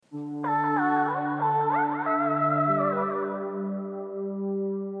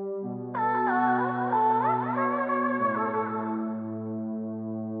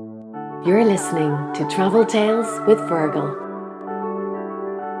You're listening to Travel Tales with Fergal.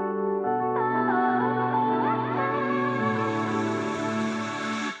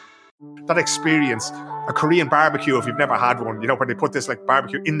 That experience, a Korean barbecue, if you've never had one, when they put this like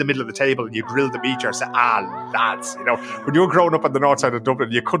barbecue in the middle of the table and you grill the meat, or say, lads, when you were growing up on the north side of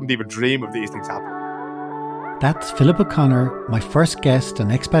Dublin, you couldn't even dream of these things happening. That's Philip O'Connor, my first guest on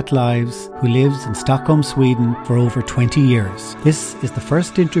Expat Lives, who lives in Stockholm, Sweden for over 20 years. This is the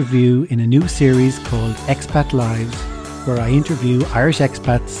first interview in a new series called Expat Lives, where I interview Irish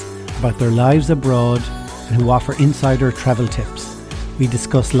expats about their lives abroad and who offer insider travel tips. We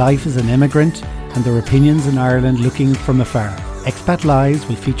discuss life as an immigrant and their opinions in Ireland looking from afar. Expat Lives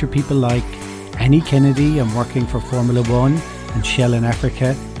will feature people like Annie Kennedy, I'm working for Formula One and Shell in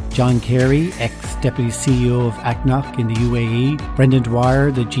Africa, John Carey, ex-deputy CEO of ACNOC in the UAE, Brendan Dwyer,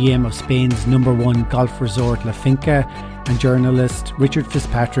 the GM of Spain's #1 golf resort La Finca, and journalist Richard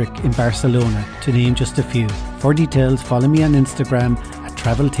Fitzpatrick in Barcelona, to name just a few. For details, follow me on Instagram at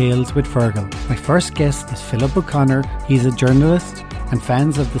Travel Tales with Fergal. My first guest is Philip O'Connor. He's a journalist, and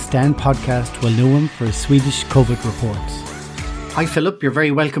fans of the Stand podcast will know him for his Swedish COVID reports. Hi Philip, you're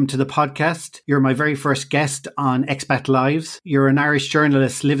very welcome to the podcast. You're my very first guest on Expat Lives. You're an Irish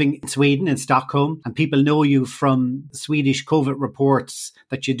journalist living in Sweden, in Stockholm, and people know you from the Swedish COVID reports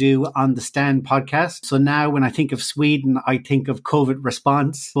that you do on the Stand podcast. So now when I think of Sweden, I think of COVID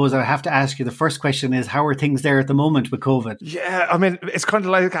response. I suppose I have to ask you, the first question is, how are things there at the moment with COVID? Yeah, I mean, it's kind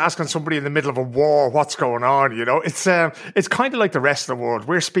of like asking somebody in the middle of a war what's going on, It's kind of like the rest of the world.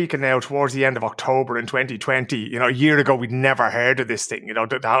 We're speaking now towards the end of October in 2020. A year ago, we'd never heard of this thing,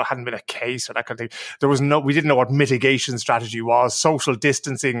 that hadn't been a case or that kind of thing. We didn't know what mitigation strategy was. Social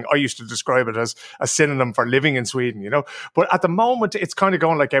distancing, I used to describe it as a synonym for living in Sweden, But at the moment, it's kind of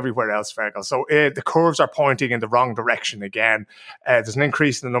going like everywhere else, Fergal. So the curves are pointing in the wrong direction again. There's an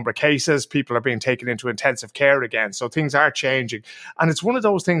increase in the number of cases. People are being taken into intensive care again. So things are changing. And it's one of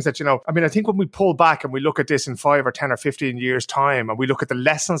those things that, I think when we pull back and we look at this in 5 or 10 or 15 years' time, and we look at the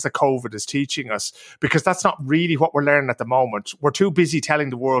lessons that COVID is teaching us, because that's not really what we're learning at the moment. We're too busy telling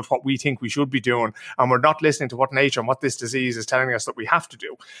the world what we think we should be doing, and we're not listening to what nature and what this disease is telling us that we have to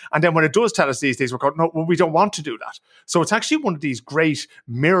do. And then when it does tell us these things, we're going, no, well, we don't want to do that. So it's actually one of these great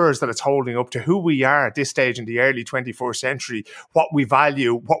mirrors that it's holding up to who we are at this stage in the early 21st century, what we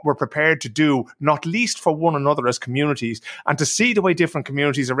value, what we're prepared to do, not least for one another as communities, and to see the way different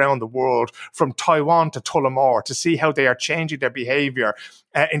communities around the world, from Taiwan to Tullamore, to see how they are changing their behaviour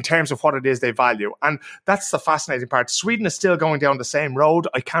in terms of what it is they value. And that's the fascinating part. Sweden is still going down the same road.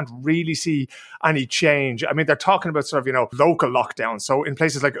 I can't really see any change. I mean, they're talking about sort of, local lockdowns. So in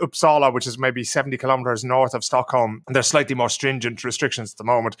places like Uppsala, which is maybe 70 kilometres north of Stockholm, there's slightly more stringent restrictions at the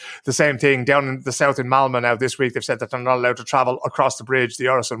moment. The same thing down in the south in Malmö now this week, they've said that they're not allowed to travel across the bridge, the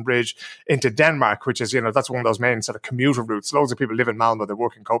Öresund Bridge, into Denmark, which is, that's one of those main sort of commuter routes. Loads of people live in Malmö, they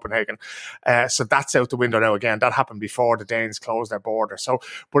work in Copenhagen. So that's out the window now again. That happened before the Danes closed their border. So,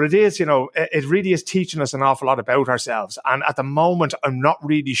 but it is, it really is teaching us an awful lot about ourselves. And at the moment, I'm not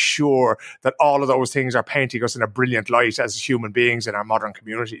really sure that all of those things are painting us in a brilliant light as human beings in our modern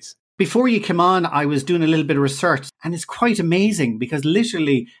communities. Before you came on, I was doing a little bit of research, and it's quite amazing because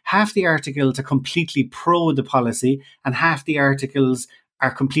literally half the articles are completely pro the policy and half the articles are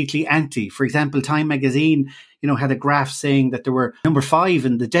completely anti. For example, Time magazine, had a graph saying that there were number 5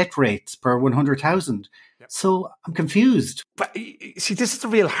 in the death rates per 100,000. So I'm confused. But see, this is the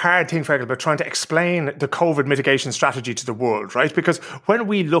real hard thing, Fergal, about trying to explain the COVID mitigation strategy to the world, right? Because when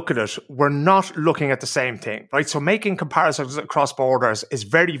we look at it, we're not looking at the same thing, right? So making comparisons across borders is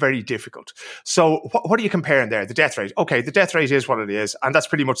very, very difficult. So what are you comparing there? The death rate. Okay, the death rate is what it is, and that's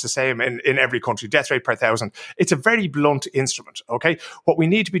pretty much the same in every country. Death rate per 1,000. It's a very blunt instrument, okay? What we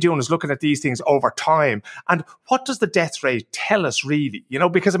need to be doing is looking at these things over time. And what does the death rate tell us, really?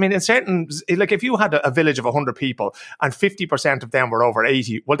 Because, in certain, like if you had a village of 100 people and 50% of them were over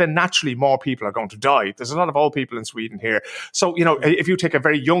 80, well, then naturally more people are going to die. There's a lot of old people in Sweden here. So, if you take a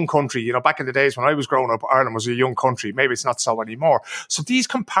very young country, back in the days when I was growing up, Ireland was a young country. Maybe it's not so anymore. So these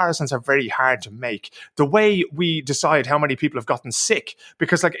comparisons are very hard to make. The way we decide how many people have gotten sick,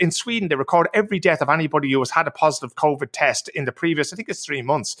 because like in Sweden, they record every death of anybody who has had a positive COVID test in the previous, I think it's 3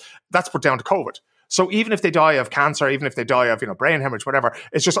 months. That's put down to COVID. So even if they die of cancer, even if they die of, brain hemorrhage, whatever,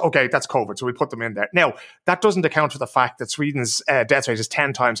 it's just, okay, that's COVID. So we put them in there. Now, that doesn't account for the fact that Sweden's death rate is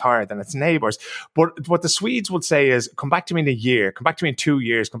 10 times higher than its neighbours. But what the Swedes would say is, come back to me in a year, come back to me in 2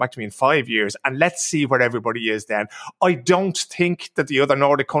 years, come back to me in 5 years, and let's see where everybody is then. I don't think that the other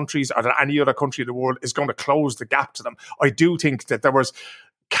Nordic countries or that any other country in the world is going to close the gap to them. I do think that there was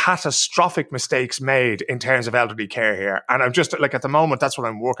catastrophic mistakes made in terms of elderly care here. And I'm just like, at the moment, that's what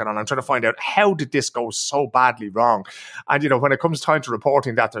I'm working on. I'm trying to find out, how did this go so badly wrong? And, when it comes time to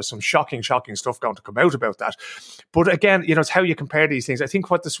reporting that, there's some shocking stuff going to come out about that. But again, it's how you compare these things. I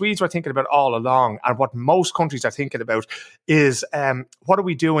think what the Swedes were thinking about all along, and what most countries are thinking about, is what are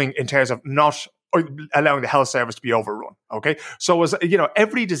we doing in terms of not allowing the health service to be overrun. Okay. So as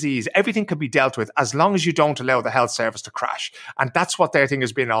every disease, everything can be dealt with as long as you don't allow the health service to crash. And that's what their thing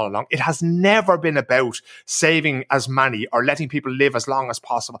has been all along. It has never been about saving as many or letting people live as long as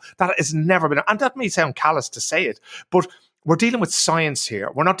possible. That has never been, and that may sound callous to say it, but we're dealing with science here.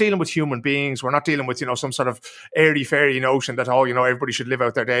 We're not dealing with human beings. We're not dealing with, some sort of airy-fairy notion that, everybody should live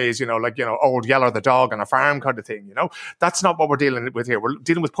out their days, old Yeller the dog on a farm kind of thing, That's not what we're dealing with here. We're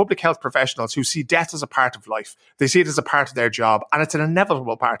dealing with public health professionals who see death as a part of life. They see it as a part of their job, and it's an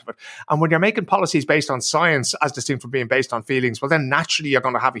inevitable part of it. And when you're making policies based on science as distinct from being based on feelings, well, then naturally you're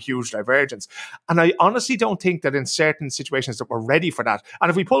going to have a huge divergence. And I honestly don't think that in certain situations that we're ready for that.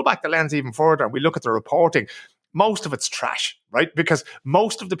 And if we pull back the lens even further and we look at the reporting, most of it's trash, right? Because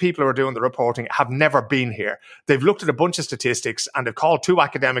most of the people who are doing the reporting have never been here. They've looked at a bunch of statistics and they've called two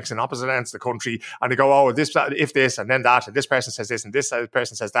academics in opposite ends of the country, and they go, if this, and then that, and this person says this, and this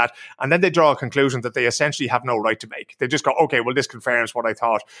person says that. And then they draw a conclusion that they essentially have no right to make. They just go, okay, well, this confirms what I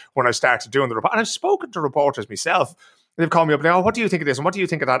thought when I started doing the report. And I've spoken to reporters myself. They've called me up and they go, what do you think of this? And what do you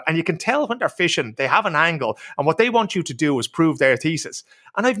think of that? And you can tell when they're fishing, they have an angle. And what they want you to do is prove their thesis.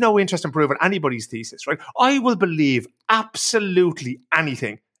 And I've no interest in proving anybody's thesis, right? I will believe absolutely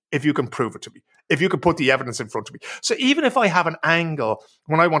anything if you can prove it to me, if you can put the evidence in front of me. So even if I have an angle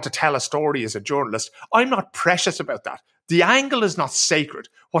when I want to tell a story as a journalist, I'm not precious about that. The angle is not sacred.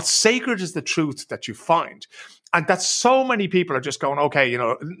 What's sacred is the truth that you find. And that so many people are just going, okay,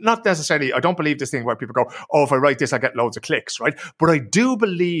 not necessarily, I don't believe this thing where people go, oh, if I write this, I get loads of clicks, right? But I do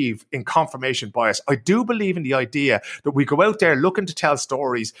believe in confirmation bias. I do believe in the idea that we go out there looking to tell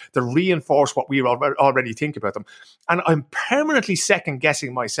stories that reinforce what we already think about them. And I'm permanently second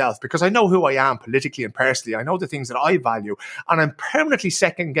guessing myself because I know who I am politically and personally. I know the things that I value. And I'm permanently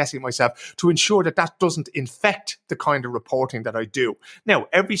second guessing myself to ensure that that doesn't infect the kind of reporting that I do. Now,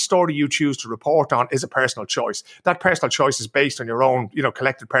 every story you choose to report on is a personal choice. That personal choice is based on your own,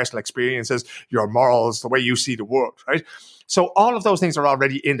 collected personal experiences, your morals, the way you see the world, right? So all of those things are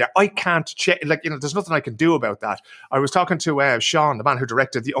already in there. I can't check, there's nothing I can do about that. I was talking to Sean, the man who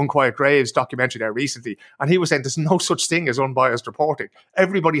directed the Unquiet Graves documentary there recently, and he was saying there's no such thing as unbiased reporting.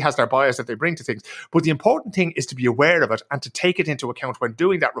 Everybody has their bias that they bring to things. But the important thing is to be aware of it and to take it into account when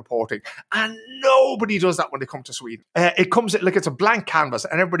doing that reporting. And nobody does that when they come to Sweden. It comes like it's a blank canvas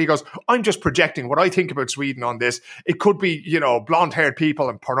and everybody goes, I'm just projecting what I think about Sweden on this. It could be, blonde-haired people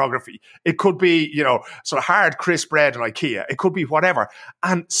and pornography. It could be, sort of hard, crisp bread and IKEA. It could be whatever.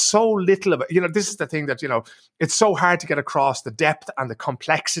 And so little of it, this is the thing that, it's so hard to get across the depth and the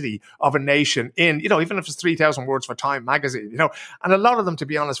complexity of a nation in, even if it's 3,000 words for Time magazine, and a lot of them, to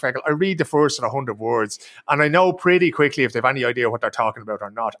be honest, Fergal, I read the first 100 words and I know pretty quickly if they've any idea what they're talking about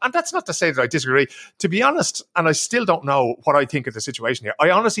or not. And that's not to say that I disagree, to be honest, and I still don't know what I think of the situation here. I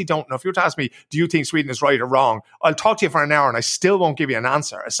honestly don't know. If you were to ask me, do you think Sweden is right or wrong? I'll talk to you for an hour and I still won't give you an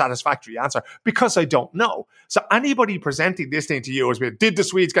answer, a satisfactory answer, because I don't know. So anybody presenting this thing to you as being, did the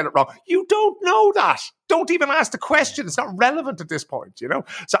Swedes get it wrong? You don't know that. Don't even ask the question. It's not relevant at this point,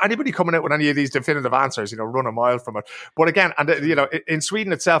 So anybody coming out with any of these definitive answers, run a mile from it. But again, and in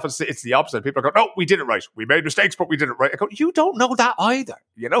Sweden itself, it's the opposite. People go, no, we did it right. We made mistakes, but we did it right. I go, you don't know that either,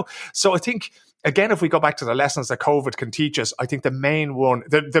 So I think, again, if we go back to the lessons that COVID can teach us, I think the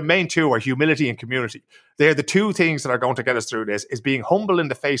main two are humility and community. They're the two things that are going to get us through this, is being humble in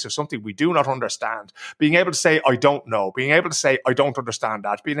the face of something we do not understand, being able to say, I don't know, being able to say, I don't understand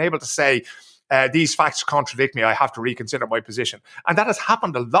that, being able to say, these facts contradict me, I have to reconsider my position. And that has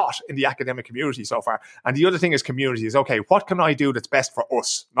happened a lot in the academic community so far. And the other thing is community is, okay, what can I do that's best for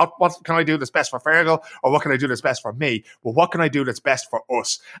us? Not what can I do that's best for Fergal or what can I do that's best for me, but what can I do that's best for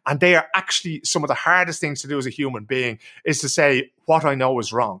us? And they are actually some of the hardest things to do as a human being, is to say what I know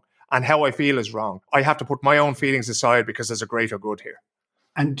is wrong and how I feel is wrong. I have to put my own feelings aside because there's a greater good here.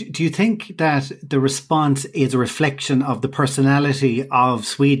 And do you think that the response is a reflection of the personality of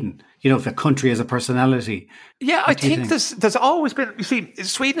Sweden? if a country has a personality. Yeah, I think there's always been, you see,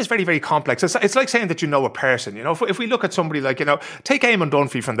 Sweden is very, very complex. It's like saying that you know a person, if we look at somebody like, take Eamon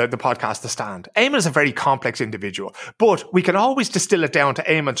Dunphy from the podcast The Stand. Eamon is a very complex individual, but we can always distill it down to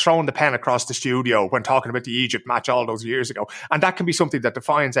Eamon throwing the pen across the studio when talking about the Egypt match all those years ago. And that can be something that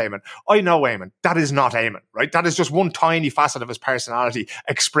defines Eamon. I know Eamon. That is not Eamon, right? That is just one tiny facet of his personality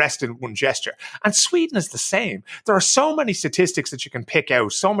expressed in one gesture. And Sweden is the same. There are so many statistics that you can pick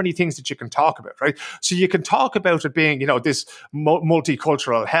out, so many things that you can talk about, right? So you can talk about it being, this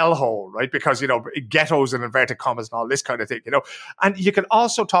multicultural hellhole, right? Because, ghettos in inverted commas and all this kind of thing, And you can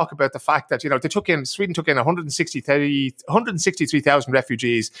also talk about the fact that, Sweden took in 163,000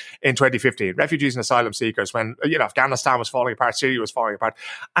 refugees in 2015, refugees and asylum seekers when, Afghanistan was falling apart, Syria was falling apart.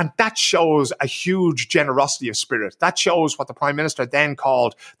 And that shows a huge generosity of spirit. That shows what the Prime Minister then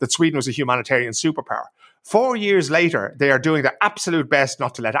called that Sweden was a humanitarian superpower. 4 years later, they are doing their absolute best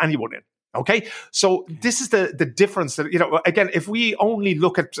not to let anyone in. Okay, so this is the difference that, again, if we only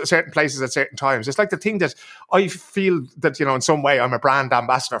look at certain places at certain times, it's like the thing that I feel that, in some way I'm a brand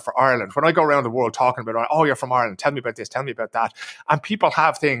ambassador for Ireland. When I go around the world talking about, oh, you're from Ireland, tell me about this, tell me about that. And people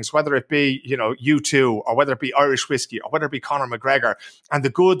have things, whether it be, U2 or whether it be Irish whiskey or whether it be Conor McGregor and the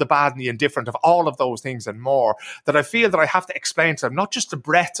good, the bad and the indifferent of all of those things and more, that I feel that I have to explain to them, not just the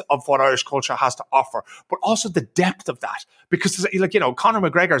breadth of what Irish culture has to offer, but also the depth of that. Because, Conor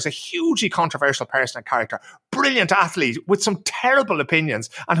McGregor is a hugely controversial person and character, brilliant athlete with some terrible opinions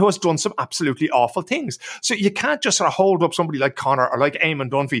and who has done some absolutely awful things. So you can't just sort of hold up somebody like Conor or like Eamon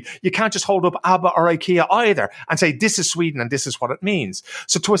Dunphy. You can't just hold up ABBA or IKEA either and say, this is Sweden and this is what it means.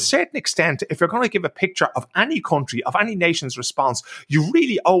 So to a certain extent, if you're going to give a picture of any country, of any nation's response, you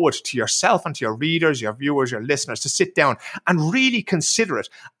really owe it to yourself and to your readers, your viewers, your listeners to sit down and really consider it.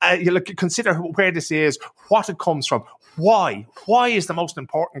 Consider where this is, what it comes from. Why? Why is the most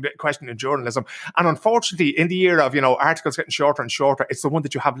important question in journalism? And unfortunately, in the era of, articles getting shorter and shorter, it's the one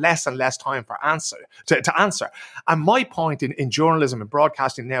that you have less and less time for to answer. And my point in journalism and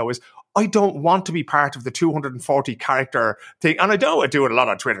broadcasting now is I don't want to be part of the 240 character thing. And I do it a lot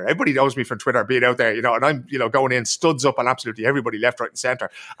on Twitter. Everybody knows me from Twitter being out there, and I'm, going in studs up on absolutely everybody left, right and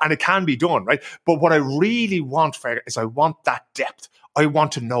center. And it can be done, right? But what I really want, is I want that depth. I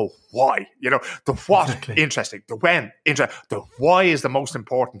want to know why, the what, exactly. Interesting, the when, interesting, the why is the most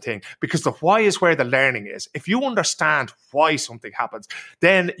important thing, because the why is where the learning is. If you understand why something happens,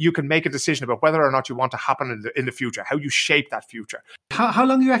 then you can make a decision about whether or not you want to happen in the future, how you shape that future. How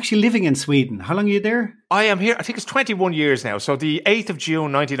long are you actually living in Sweden? How long are you there? I am here, I think it's 21 years now. So the 8th of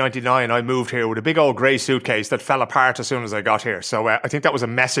June, 1999, I moved here with a big old grey suitcase that fell apart as soon as I got here. So I think that was a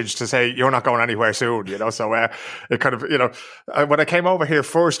message to say, you're not going anywhere soon, So it kind of, when I came over here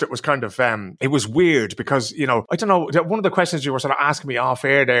first, it was kind of, it was weird because, I don't know, one of the questions you were sort of asking me off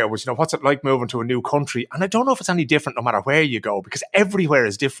air there was, what's it like moving to a new country? And I don't know if it's any different no matter where you go, because everywhere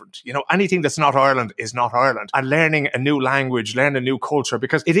is different. Anything that's not Ireland is not Ireland. And learning a new language, learning a new culture,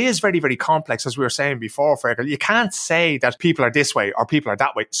 because it is very, very complex, as we were saying before, Fergal. You can't say that people are this way or people are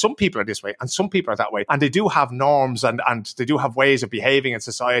that way. Some people are this way and some people are that way. And they do have norms and they do have ways of behaving in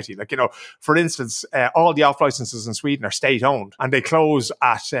society. Like, for instance, all the off licenses in Sweden are state owned and they close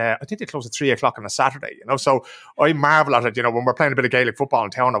at, I think they close at 3:00 on a Saturday, So I marvel at it, when we're playing a bit of Gaelic football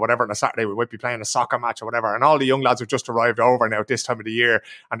in town or whatever on a Saturday, we might be playing a soccer match or whatever. And all the young lads have just arrived over now at this time of the year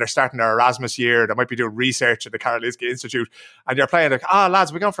and they're starting their Erasmus year. They might be doing research at the Karolinska Institute and you're playing like,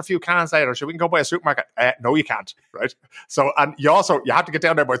 lads, we're going for a few cans later. So we can go buy a supermarket. No, you can't, right? So, and you have to get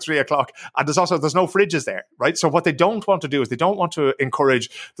down there by 3:00 and there's no fridges there, right? So what they don't want to do is they don't want to encourage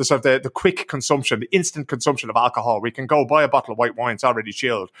the sort of the quick consumption, the instant consumption of alcohol. We can go buy a bottle of white wine, it's already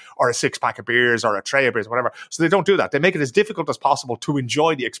chilled, or a 6-pack of beers or a tray of beers, whatever. So they don't do that. They make it as difficult as possible to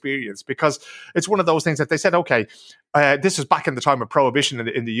enjoy the experience because it's one of those things that they said, okay, this was back in the time of prohibition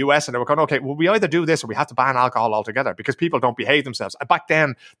in the US and they were going, okay, well, we either do this or we have to ban alcohol altogether because people don't behave themselves. And back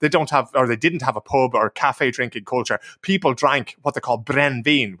then, they didn't have a pub or cafe drinking culture. People drank what they call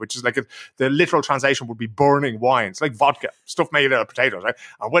brännvin, which is like the literal translation would be burning wines, like vodka, stuff made out of potatoes, right?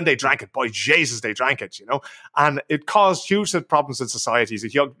 And when they drank it, boy, Jesus, they drank it, And it caused huge problems in societies,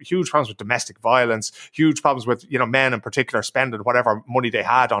 huge problems with domestic violence, huge problems with, men in particular spending whatever money they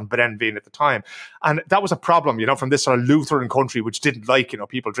had on brännvin at the time. And that was a problem, from this sort of Lutheran country, which didn't like,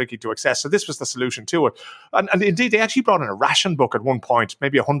 people drinking to excess. So this was the solution to it. And indeed, they actually brought in a ration book at one point,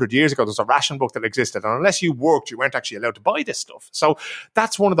 maybe 100 years ago. There's a ration book that existed. And unless you worked, you weren't actually allowed to buy this stuff. So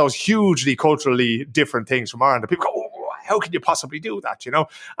that's one of those hugely culturally different things from Ireland. People go, how can you possibly do that,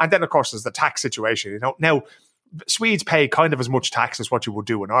 And then, of course, there's the tax situation, Now, Swedes pay kind of as much tax as what you would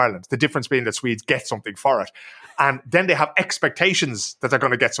do in Ireland. The difference being that Swedes get something for it. And then they have expectations that they're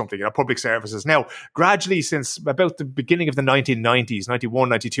going to get something, public services. Now, gradually since about the beginning of the 1990s, 91,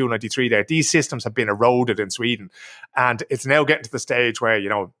 92, 93 there, these systems have been eroded in Sweden. And it's now getting to the stage where,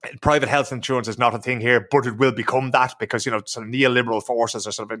 private health insurance is not a thing here, but it will become that because, sort of neoliberal forces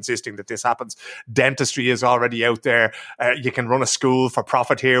are sort of insisting that this happens. Dentistry is already out there. You can run a school for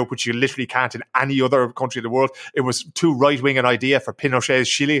profit here, which you literally can't in any other country in the world. It was too right-wing an idea for Pinochet's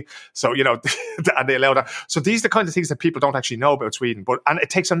Chile. So, and they allow that. So these are the kind of things that people don't actually know about Sweden. And it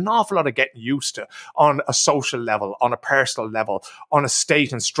takes an awful lot of getting used to on a social level, on a personal level, on a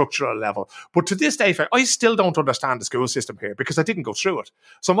state and structural level. But to this day, I still don't understand the school system here because I didn't go through it.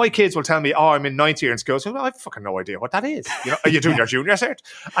 So my kids will tell me, I'm in ninth year in school. So I've fucking no idea what that is. Are you doing your junior cert?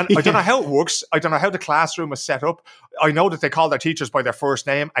 And I don't know how it works. I don't know how the classroom is set up. I know that they call their teachers by their first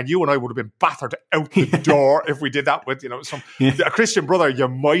name, and you and I would have been battered out the door if we did that with, a Christian brother, you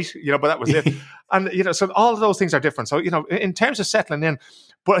might, but that was it. And, so all of those things are different. So, in terms of settling in,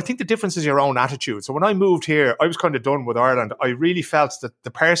 but I think the difference is your own attitude. So when I moved here, I was kind of done with Ireland. I really felt that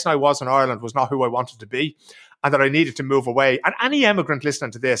the person I was in Ireland was not who I wanted to be, and that I needed to move away. And any immigrant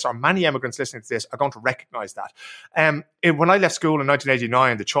listening to this, or many immigrants listening to this, are going to recognise that. When I left school in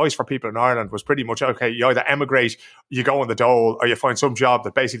 1989, the choice for people in Ireland was pretty much, okay, you either emigrate, you go on the dole, or you find some job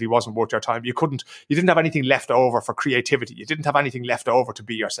that basically wasn't worth your time. You didn't have anything left over for creativity. You didn't have anything left over to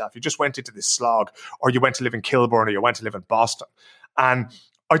be yourself. You just went into this slog, or you went to live in Kilburn, or you went to live in Boston. And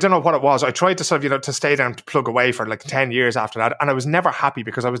I don't know what it was. I tried to sort of, to stay down, to plug away for like 10 years after that. And I was never happy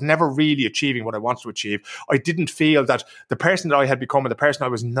because I was never really achieving what I wanted to achieve. I didn't feel that the person that I had become and the person I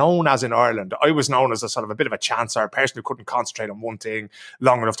was known as in Ireland, I was known as a sort of a bit of a chancer, a person who couldn't concentrate on one thing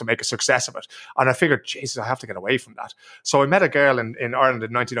long enough to make a success of it. And I figured, Jesus, I have to get away from that. So I met a girl in Ireland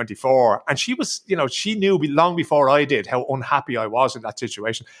in 1994, and she was, she knew long before I did how unhappy I was in that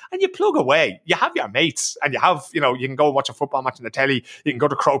situation. And you plug away. You have your mates, and you have, you can go watch a football match on the telly. You can go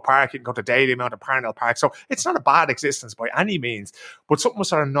to Croke Park, you can go to Daly Mount, Parnell Park. So it's not a bad existence by any means, but something was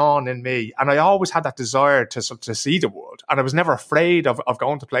sort of gnawing in me. And I always had that desire to see the world. And I was never afraid of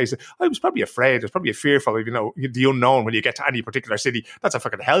going to places. I was probably afraid. I was probably fearful of, the unknown when you get to any particular city. That's a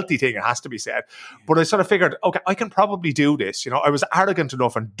fucking healthy thing, it has to be said. But I sort of figured, okay, I can probably do this. I was arrogant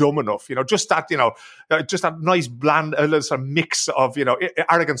enough and dumb enough, just that nice bland sort of mix of,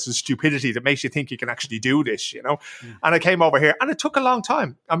 arrogance and stupidity that makes you think you can actually do this, And I came over here, and it took a long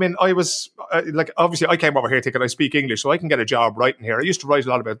time. I mean, I was obviously I came over here thinking I speak English, so I can get a job writing here. I used to write a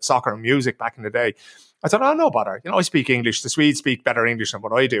lot about soccer and music back in the day. I thought, oh, no bother. I speak English. The Swedes speak better English than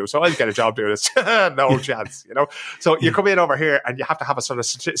what I do, so I'll get a job doing this. No chance, So you come in over here and you have to have a sort of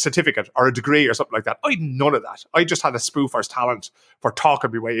certificate or a degree or something like that. I had none of that. I just had a spoofer's talent for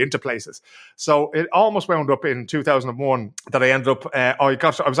talking my way into places. So it almost wound up in 2001 that I ended up, I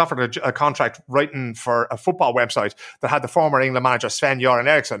was offered a contract writing for a football website that had the former England manager Sven-Göran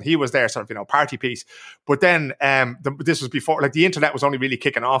Eriksson. He was there sort of, party piece. But then this was before, like the internet was only really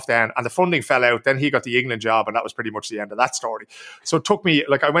kicking off then, and the funding fell out. Then he got the England job, and that was pretty much the end of that story. So it took me,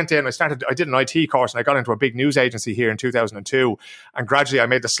 I went in, I did an IT course, and I got into a big news agency here in 2002, and gradually I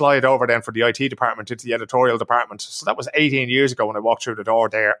made the slide over then for the IT department into the editorial department. So that was 18 years ago when I walked through the door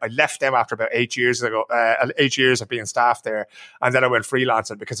there. I left them after about 8 years ago, 8 years of being staff there, and then I went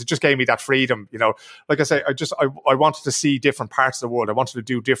freelancing because it just gave me that freedom. Like I say, I wanted to see different parts of the world. I wanted to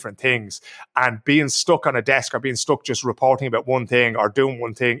do different things, and being stuck on a desk or being stuck just reporting about one thing or doing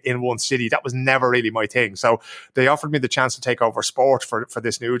one thing in one city, that was never really my thing. So they offered me the chance to take over sport for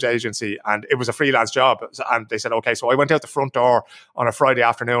this news agency, and it was a freelance job. And they said, okay. So I went out the front door on a Friday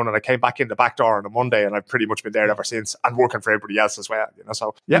afternoon, and I came back in the back door on a Monday, and I've pretty much been there ever since, and working for everybody else as well.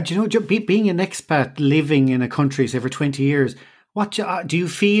 So yeah. And being an expat living in a country, say for 20 years, what do you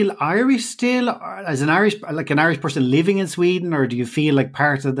feel Irish still, as an Irish person living in Sweden, or do you feel like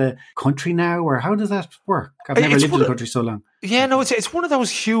part of the country now, or how does that work? I've never lived in the country so long. Yeah, no, it's one of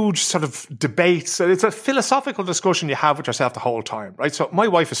those huge sort of debates. It's a philosophical discussion you have with yourself the whole time, right? So my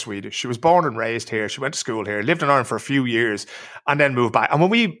wife is Swedish. She was born and raised here. She went to school here, lived in Ireland for a few years, and then moved back. And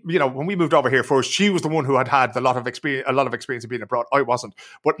when we moved over here first, she was the one who had a lot of experience of being abroad. I wasn't.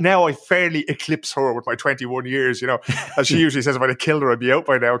 But now I fairly eclipse her with my 21 years, as she usually says, if I'd have killed her, I'd be out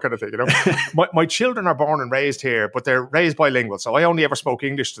by now, kind of thing, My children are born and raised here, but they're raised bilingual. So I only ever spoke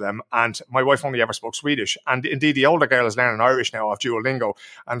English to them, and my wife only ever spoke Swedish. And indeed, the older girl is learning Irish now off Duolingo,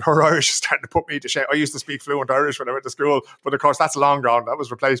 and her Irish is starting to put me to shame. I used to speak fluent Irish when I went to school, but of course that's long gone. That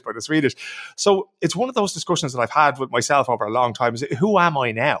was replaced by the Swedish. So it's one of those discussions that I've had with myself over a long time. Is who am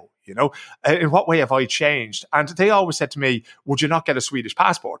I now? you know? In what way have I changed? And they always said to me, would you not get a Swedish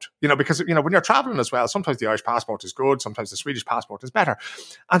passport? You know, because, you know, when you're traveling as well, sometimes the Irish passport is good, sometimes the Swedish passport is better.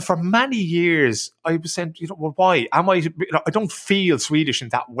 And for many years, I was saying, you know, well, why? I don't feel Swedish in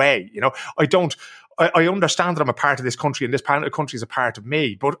that way, you know? I understand that I'm a part of this country and this part of the country is a part of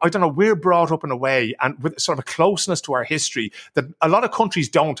me, but I don't know, we're brought up in a way and with sort of a closeness to our history that a lot of countries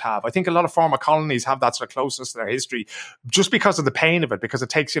don't have. I think a lot of former colonies have that sort of closeness to their history just because of the pain of it, because it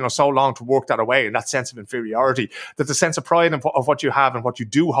takes, you know, so long to work that away and that sense of inferiority, that the sense of pride of what you have and what you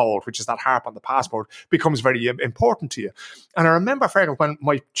do hold, which is that harp on the passport, becomes very important to you. And I remember, Fergal, when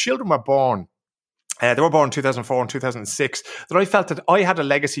my children were born, they were born in 2004 and 2006, that I felt that I had a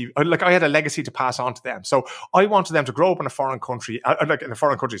legacy, I had a legacy to pass on to them. So I wanted them to grow up in a foreign country, like in a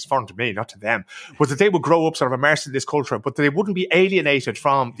foreign country, it's foreign to me, not to them, but that they would grow up sort of immersed in this culture, but they wouldn't be alienated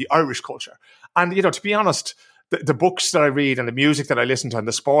from the Irish culture. And, you know, to be honest, the books that I read and the music that I listen to and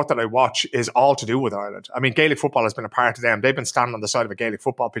the sport that I watch is all to do with Ireland. I mean, Gaelic football has been a part of them. They've been standing on the side of a Gaelic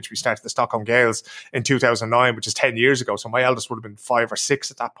football pitch. We started the Stockholm Gaels in 2009, which is 10 years ago. So my eldest would have been 5 or 6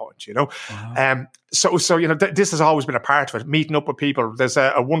 at that point, you know. Wow. So you know, this has always been a part of it, meeting up with people. There's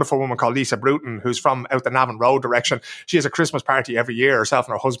a wonderful woman called Lisa Bruton, who's from out the Navan Road direction. She has a Christmas party every year, herself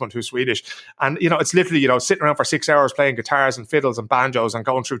and her husband, who's Swedish. And, you know, it's literally, you know, sitting around for 6 hours playing guitars and fiddles and banjos and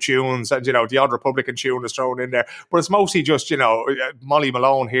going through tunes. And, you know, the odd Republican tune is thrown in there. But it's mostly just, you know, Molly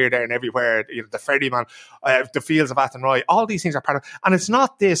Malone here, there and everywhere, you know, the Ferryman, the Fields of Athenry, all these things are part of it. And it's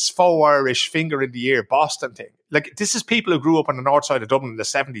not this faux Irish finger in the ear Boston thing. Like, this is people who grew up on the north side of Dublin in the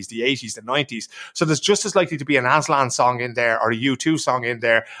 70s, the 80s, the 90s. So there's just as likely to be an Aslan song in there or a U2 song in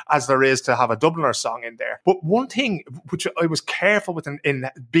there as there is to have a Dubliner song in there. But one thing which I was careful with in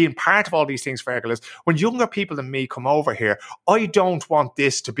being part of all these things, Fergal, is when younger people than me come over here, I don't want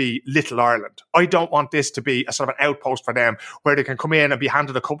this to be Little Ireland. I don't want this to be a sort of an outpost for them where they can come in and be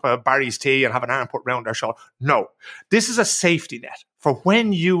handed a cup of Barry's tea and have an arm put round their shoulder. No, this is a safety net for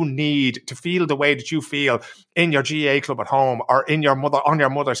when you need to feel the way that you feel in your GA club at home or on your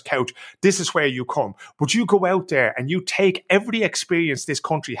mother's couch. This is where you come. But you go out there and you take every experience this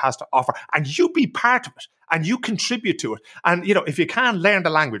country has to offer and you be part of it. And you contribute to it. And, you know, if you can, learn the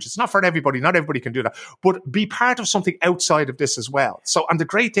language. It's not for everybody. Not everybody can do that. But be part of something outside of this as well. So, and the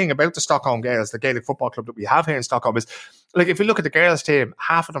great thing about the Stockholm Gaels, the Gaelic football club that we have here in Stockholm, is, like, if you look at the girls' team,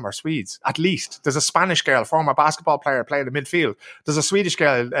 half of them are Swedes, at least. There's a Spanish girl, former basketball player, playing in the midfield. There's a Swedish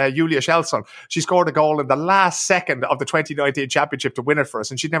girl, Julia Kjellson. She scored a goal in the last second of the 2019 championship to win it for us.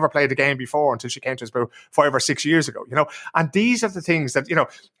 And she'd never played a game before until she came to us about 5 or 6 years ago, you know. And these are the things that, you know,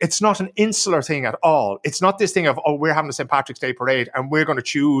 it's not an insular thing at all. It's not this thing of, oh, we're having a St. Patrick's Day parade and we're going to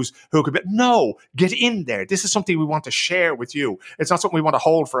choose who could be. No, get in there. This is something we want to share with you. It's not something we want to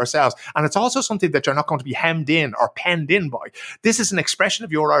hold for ourselves. And it's also something that you're not going to be hemmed in or penned in by. This is an expression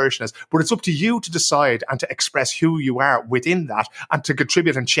of your Irishness, but it's up to you to decide and to express who you are within that and to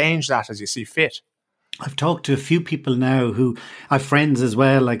contribute and change that as you see fit. I've talked to a few people now who have friends as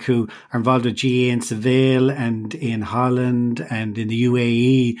well, like who are involved with GA in Seville and in Holland and in the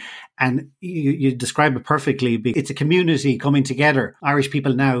UAE. And you describe it perfectly. It's a community coming together. Irish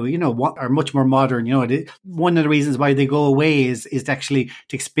people now, you know, are much more modern. You know, one of the reasons why they go away is actually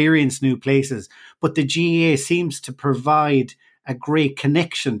to experience new places. But the GA seems to provide a great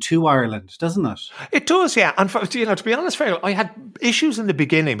connection to Ireland, doesn't it? It does, yeah. And to be honest, Fergal, I had issues in the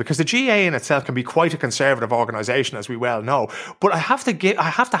beginning because the GA in itself can be quite a conservative organisation, as we well know. But I have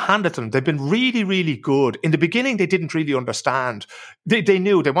to hand it to them. They've been really, really good. In the beginning, they didn't really understand. They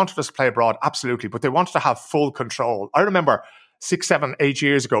knew they wanted us to play abroad, absolutely, but they wanted to have full control. I remember 6, 7, 8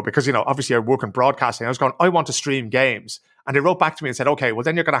 years ago, because, you know, obviously I work in broadcasting. I was going, I want to stream games. And they wrote back to me and said, okay, well,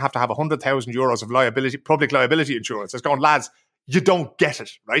 then you're going to have €100,000 of public liability insurance. I was going, lads, you don't get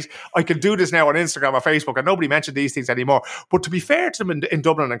it, right? I can do this now on Instagram or Facebook and nobody mentioned these things anymore. But to be fair to them in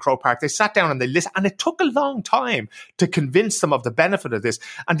Dublin and Croke Park, they sat down and they listened. And it took a long time to convince them of the benefit of this.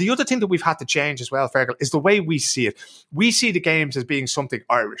 And the other thing that we've had to change as well, Fergal, is the way we see it. We see the games as being something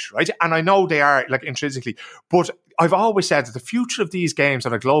Irish, right? And I know they are, like, intrinsically. But I've always said that the future of these games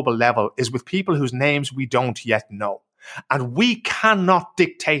on a global level is with people whose names we don't yet know. And we cannot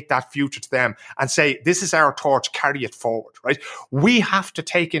dictate that future to them and say, this is our torch, carry it forward, right? We have to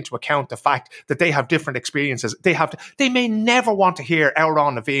take into account the fact that they have different experiences. They may never want to hear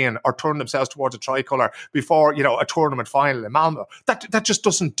Elron Naveen or turn themselves towards a tricolour before, you know, a tournament final in Malmo. That just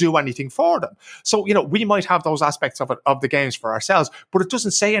doesn't do anything for them. So, you know, we might have those aspects of the games for ourselves, but it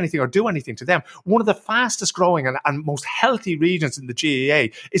doesn't say anything or do anything to them. One of the fastest growing and most healthy regions in the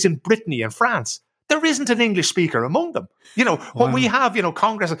GAA is in Brittany and France. there isn't an English speaker among them. What we have,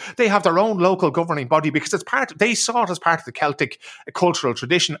 Congress, they have their own local governing body because they saw it as part of the Celtic cultural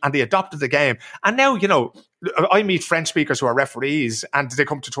tradition and they adopted the game. And now, I meet French speakers who are referees and they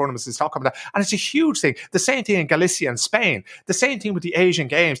come to tournaments in Stockholm and it's a huge thing. The same thing in Galicia and Spain. The same thing with the Asian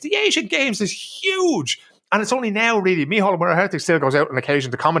Games. The Asian Games is huge. And it's only now, really, Micheál Murray still goes out on occasion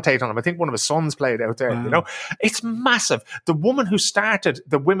to commentate on them. I think one of his sons played out there, It's massive. The woman who started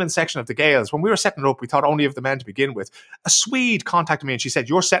the women's section of the Gaels, when we were setting it up, we thought only of the men to begin with. A Swede contacted me and she said,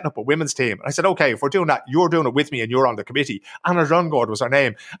 you're setting up a women's team. And I said, okay, if we're doing that, you're doing it with me and you're on the committee. Anna Rungård was her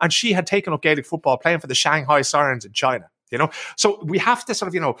name. And she had taken up Gaelic football playing for the Shanghai Sirens in China. So we have to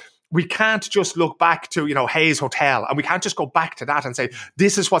sort of, we can't just look back to, Hayes Hotel and we can't just go back to that and say,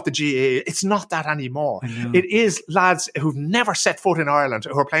 this is what the GAA is. It's not that anymore. It is lads who've never set foot in Ireland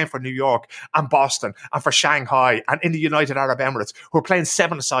who are playing for New York and Boston and for Shanghai and in the United Arab Emirates who are playing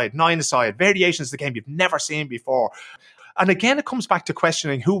 7-a-side, 9-a-side, variations of the game you've never seen before. And again, it comes back to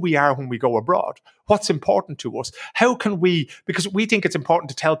questioning who we are when we go abroad. What's important to us? How can we, because we think it's important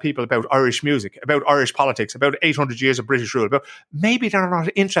to tell people about Irish music, about Irish politics, about 800 years of British rule, but maybe they're not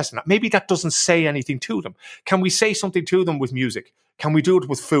interested in that. Maybe that doesn't say anything to them. Can we say something to them with music? Can we do it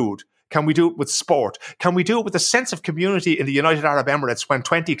with food? Can we do it with sport? Can we do it with a sense of community in the United Arab Emirates when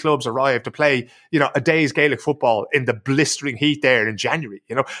 20 clubs arrive to play, a day's Gaelic football in the blistering heat there in January?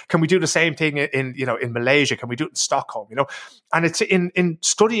 Can we do the same thing in Malaysia? Can we do it in Stockholm? And it's in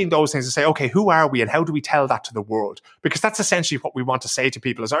studying those things to say, okay, who are we and how do we tell that to the world? Because that's essentially what we want to say to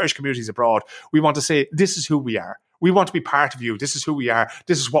people as Irish communities abroad. We want to say, this is who we are. We want to be part of you. This is who we are.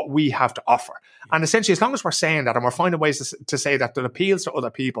 This is what we have to offer. And essentially, as long as we're saying that and we're finding ways to say that appeals to other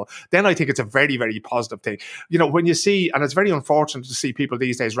people, then I think it's a very, very positive thing. When you see, and it's very unfortunate to see people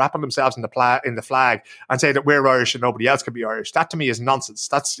these days wrapping themselves in the flag and say that we're Irish and nobody else can be Irish. That to me is nonsense.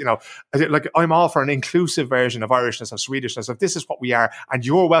 That's, like I'm all for an inclusive version of Irishness, of Swedishness, of this is what we are. And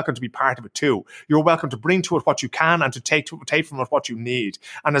you're welcome to be part of it too. You're welcome to bring to it what you can and to take from it what you need.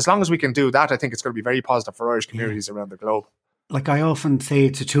 And as long as we can do that, I think it's going to be very positive for Irish communities around the globe. Like I often say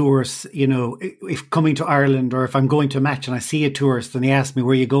to tourists, if coming to Ireland or if I'm going to a match and I see a tourist and they ask me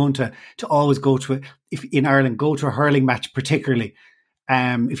where you're going to always go to if in Ireland, go to a hurling match particularly.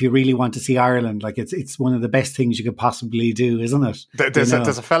 If you really want to see Ireland, like it's one of the best things you could possibly do, isn't it? There's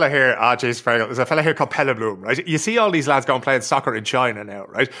a fella here, there's a fella here called Pelle Bloom, right? You see all these lads going playing soccer in China now,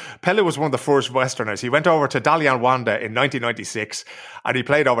 right? Pelle was one of the first Westerners. He went over to Dalian Wanda in 1996 and he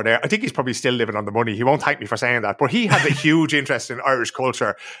played over there. I think he's probably still living on the money. He won't thank me for saying that, but he had a huge interest in Irish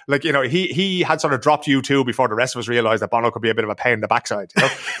culture. Like, he had sort of dropped U2 before the rest of us realised that Bono could be a bit of a pain in the backside.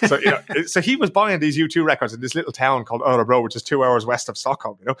 So he was buying these U2 records in this little town called Örebro, which is 2 hours west of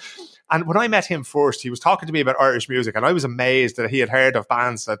Stockholm, And when I met him first, he was talking to me about Irish music and I was amazed that he had heard of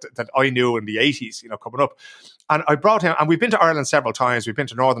bands that I knew in the 80s, coming up. And I brought him, and we've been to Ireland several times. We've been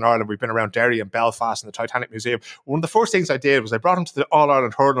to Northern Ireland. We've been around Derry and Belfast and the Titanic Museum. One of the first things I did was I brought him to the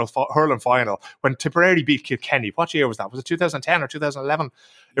All-Ireland hurling final when Tipperary beat Kilkenny. What year was that? Was it 2010 or 2011?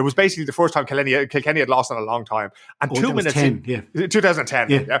 It was basically the first time Kilkenny had lost in a long time. And 2 minutes 10, in 2010.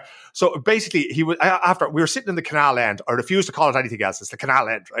 Yeah. So basically, he was after we were sitting in the canal end. I refuse to call it anything else. It's the canal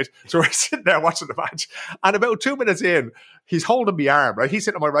end, right? So we're sitting there watching the match, and about 2 minutes in, he's holding my arm, right? He's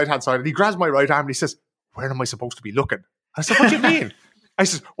sitting on my right hand side, and he grabs my right arm and he says, "Where am I supposed to be looking?" I said, "What do you mean?" I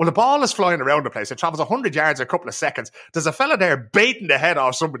said, "Well, the ball is flying around the place. It travels 100 yards in a couple of seconds. There's a fella there baiting the head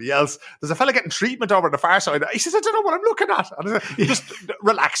off somebody else. There's a fella getting treatment over the far side." He says, "I don't know what I'm looking at." And I said, "Just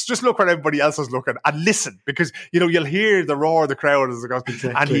relax. Just look where everybody else is looking and listen, because, you'll hear the roar of the crowd as it goes."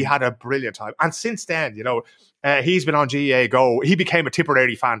 Exactly. And he had a brilliant time. And since then, he's been on GAA Go. He became a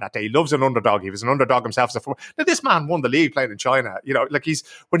Tipperary fan that day. He loves an underdog. He was an underdog himself as a footballer. Now, this man won the league playing in China.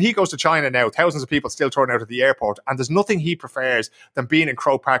 When he goes to China now, thousands of people still turn out at the airport, and there's nothing he prefers than being in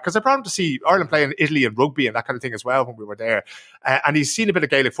Croke Park, because I brought him to see Ireland play in Italy and rugby and that kind of thing as well when we were there. And he's seen a bit of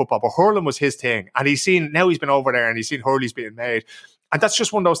Gaelic football, but hurling was his thing. And he's been over there and he's seen hurleys being made. And that's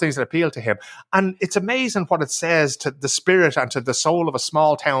just one of those things that appeal to him. And it's amazing what it says to the spirit and to the soul of a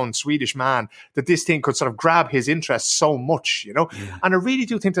small town Swedish man that this thing could sort of grab his interest so much, Yeah. And I really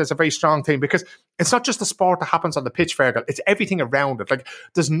do think that's a very strong thing, because it's not just the sport that happens on the pitch, Fergal. It's everything around it. Like,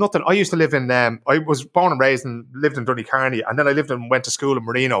 there's nothing. I used to live in, I was born and raised and lived in Donecarney, and then I lived and went to school in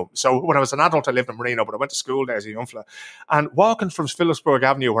Marino. So when I was an adult, I lived in Marino, but I went to school there as a young fella. And walking from Phillipsburg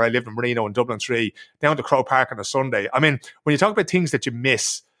Avenue, where I lived in Marino in Dublin 3, down to Croke Park on a Sunday, I mean, when you talk about things that you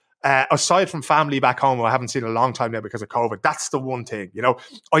miss, Aside from family back home, who I haven't seen in a long time now because of COVID, that's the one thing, you know.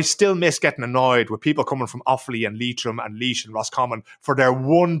 I still miss getting annoyed with people coming from Offaly and Leitrim and Laois and Roscommon for their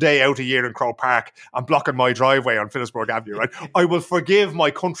one day out a year in Croke Park and blocking my driveway on Phillipsburg Avenue, right? I will forgive my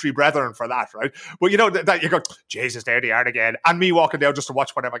country brethren for that, right? But you know, that you go, Jesus, there they are again. And me walking down just to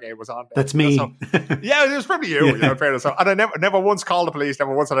watch whatever game was on. That's me. So, yeah, it was probably you, you know, in fairness. And I never once called the police,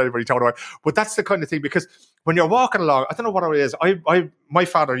 never once had anybody told me. But that's the kind of thing, because when you're walking along, I don't know what it is. My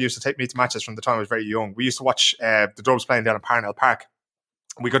father used to take me to matches from the time I was very young. We used to watch the Dubs playing down in Parnell Park.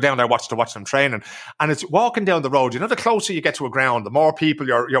 We go down there to watch them training, and it's walking down the road. You know, the closer you get to a ground, the more people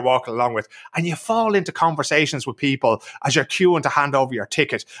you're walking along with, and you fall into conversations with people as you're queuing to hand over your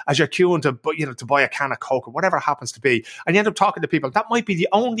ticket, as you're queuing to buy a can of Coke or whatever it happens to be, and you end up talking to people. That might be the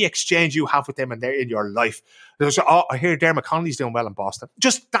only exchange you have with them in your life. There's, I hear Dermot Connolly's doing well in Boston.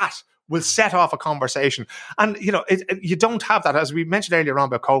 Just that will set off a conversation. And, you know, you don't have that, as we mentioned earlier on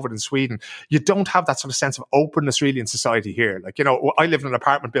about COVID in Sweden, you don't have that sort of sense of openness really in society here. Like, you know, I lived in an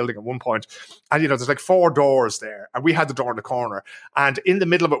apartment building at one point, and, you know, there's like 4 doors there, and we had the door in the corner, and in the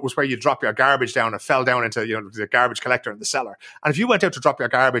middle of it was where you drop your garbage down and fell down into, you know, the garbage collector in the cellar. And if you went out to drop your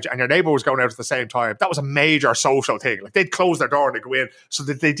garbage and your neighbour was going out at the same time, that was a major social thing. Like, they'd close their door and they'd go in so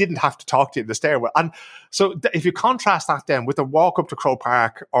that they didn't have to talk to you in the stairwell. And so if you contrast that then with the walk up to Croke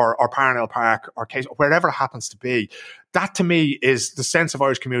Park or Parnell Park or Case, wherever it happens to be, that to me is the sense of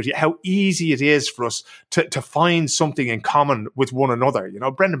Irish community, how easy it is for us to find something in common with one another. You know,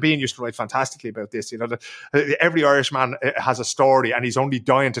 Brendan Behan used to write fantastically about this. You know, every Irishman has a story and he's only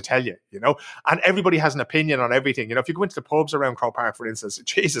dying to tell you, you know, and everybody has an opinion on everything. You know, if you go into the pubs around Croke Park, for instance,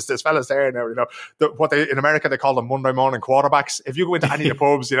 Jesus, there's fellas there now, you know, in America they call them Monday morning quarterbacks. If you go into any of the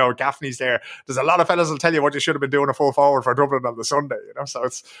pubs, you know, Gaffney's there, there's a lot of fellas will tell you what you should have been doing a full forward for Dublin on the Sunday, you know, so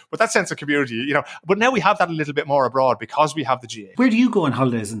but that sense of community, you know, but now we have that a little bit more abroad because we have the GA. Where do you go on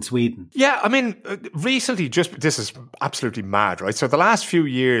holidays in Sweden? Yeah, I mean, recently, this is absolutely mad, right? So the last few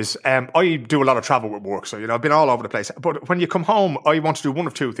years, I do a lot of travel with work. So, you know, I've been all over the place. But when you come home, I want to do one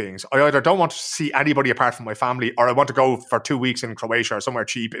of two things. I either don't want to see anybody apart from my family, or I want to go for 2 weeks in Croatia or somewhere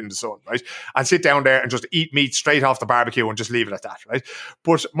cheap in the sun, right? And sit down there and just eat meat straight off the barbecue and just leave it at that, right?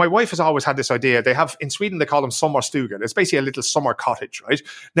 But my wife has always had this idea. They have, in Sweden, they call them sommarstugan. It's basically a little summer cottage, right?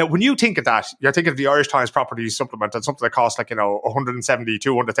 Now, when you think of that, you're thinking of the Irish Times Properties Supplement and something that costs like, you know, 170,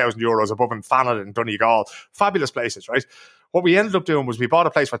 200,000 euros above in Fannin and Donegal. Fabulous places, right? What we ended up doing was we bought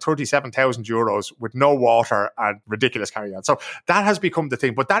a place for 37,000 euros with no water and ridiculous carry-on. So that has become the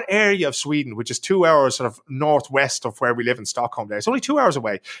thing. But that area of Sweden, which is 2 hours sort of northwest of where we live in Stockholm there, it's only 2 hours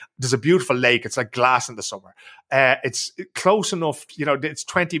away. There's a beautiful lake. It's like glass in the summer. It's close enough, you know, it's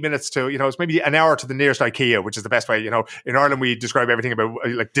 20 minutes to, you know, it's maybe an hour to the nearest IKEA, which is the best way. You know, in Ireland, we describe everything about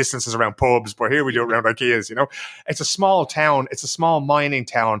like distances around pubs, but here we do it around IKEAs, you know. It's a small town. It's a small mining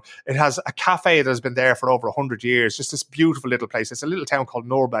town. It has a cafe that has been there for over 100 years. Just this beautiful little place. It's a little town called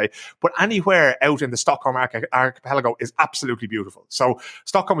Norrby, but anywhere out in the Stockholm archipelago is absolutely beautiful. So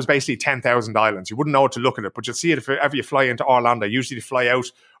Stockholm is basically 10,000 islands. You wouldn't know what to look at it, but you'll see it if ever you fly into Arlanda. Usually you fly out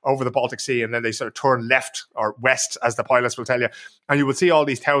over the Baltic Sea and then they sort of turn left or west, as the pilots will tell you, and you will see all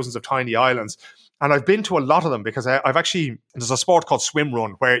these thousands of tiny islands. And I've been to a lot of them because there's a sport called swim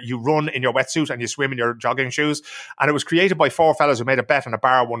run where you run in your wetsuit and you swim in your jogging shoes. And it was created by 4 fellas who made a bet in a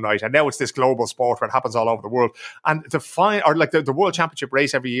bar one night. And now it's this global sport where it happens all over the world. And the World Championship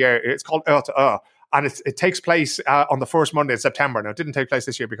race every year, it's called and it takes place on the first Monday in September. Now, it didn't take place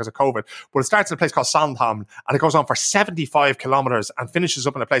this year because of COVID, but it starts in a place called Sandhamn, and it goes on for 75 kilometers and finishes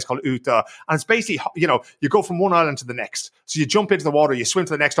up in a place called Uta. And it's basically, you know, you go from one island to the next. So you jump into the water, you swim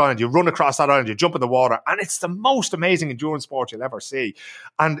to the next island, you run across that island, you jump in the water, and it's the most amazing endurance sport you'll ever see.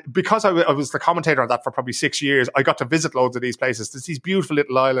 And because I was the commentator on that for probably 6 years, I got to visit loads of these places. There's these beautiful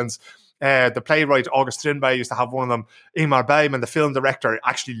little islands. The playwright August Strindberg used to have one of them. Ingmar Bergman, the film director,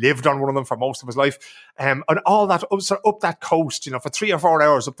 actually lived on one of them for most of his life. And all that up that coast, you know, for 3 or 4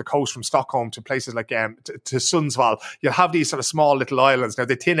 hours up the coast from Stockholm to places like to Sundsvall, you'll have these sort of small little islands. Now,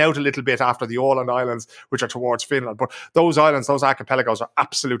 they thin out a little bit after the Åland Islands, which are towards Finland, but those islands, those archipelagos are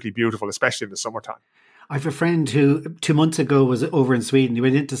absolutely beautiful, especially in the summertime. I have a friend who 2 months ago was over in Sweden. He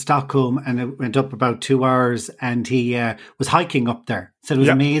went into Stockholm and it went up about 2 hours, and he was hiking up there. Said it was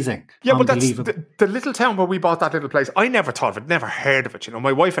amazing. Yeah, but that's the little town where we bought that little place. I never thought of it, never heard of it. You know,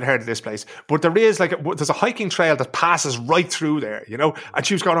 my wife had heard of this place, but there is there's a hiking trail that passes right through there, you know, and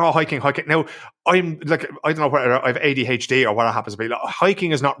she was going, hiking. Now, I'm like, I don't know whether I have ADHD or what it happens to be. Like,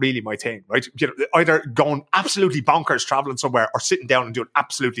 hiking is not really my thing, right? You know, either going absolutely bonkers traveling somewhere or sitting down and doing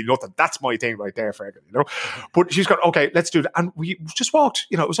absolutely nothing. That's my thing right there, Fergal, you know. But she's got, okay, let's do it. And we just walked,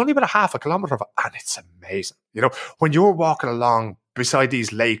 you know, it was only about a half a kilometre of it, and it's amazing. You know, when you're walking along beside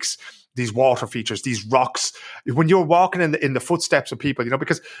these lakes, these water features, these rocks. When you're walking in the footsteps of people,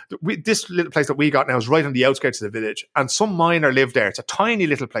 because this little place that we got now is right on the outskirts of the village, and some miner lived there. It's a tiny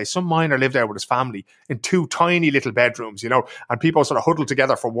little place. Some miner lived there with his family in 2 tiny little bedrooms, and people sort of huddled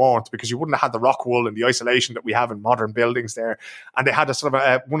together for warmth because you wouldn't have had the rock wool and the isolation that we have in modern buildings there. And they had a sort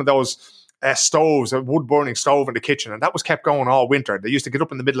of one of those stoves, a wood-burning stove in the kitchen, and that was kept going all winter. They used to get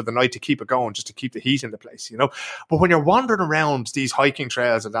up in the middle of the night to keep it going, just to keep the heat in the place, But when you're wandering around these hiking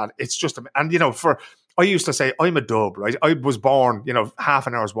trails and that, it's just, and I used to say, I'm a dub, right? I was born, half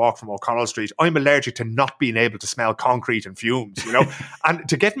an hour's walk from O'Connell Street. I'm allergic to not being able to smell concrete and fumes, And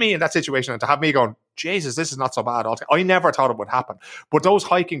to get me in that situation and to have me going, Jesus, this is not so bad. I never thought it would happen. But those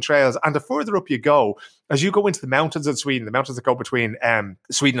hiking trails, and the further up you go, as you go into the mountains in Sweden, the mountains that go between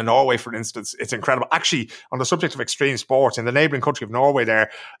Sweden and Norway, for instance, it's incredible. Actually, on the subject of extreme sports, in the neighbouring country of Norway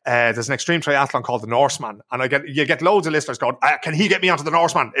there's an extreme triathlon called the Norseman. And you get loads of listeners going, can he get me onto the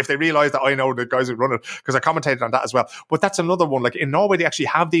Norseman? If they realise that I know the guys who run it, because I commentated on that as well. But that's another one. Like in Norway, they actually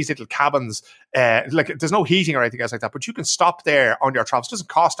have these little cabins. There's no heating or anything else like that, but you can stop there on your travels. It doesn't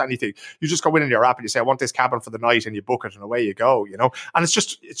cost anything. You just go in your app and you say, I want this cabin for the night, and you book it, and away you go, And it's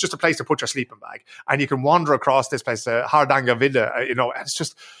just a place to put your sleeping bag, and you can wander across this place, Hardangervidda, it's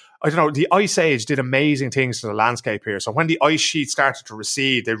just, I don't know, the Ice Age did amazing things to the landscape here. So when the ice sheet started to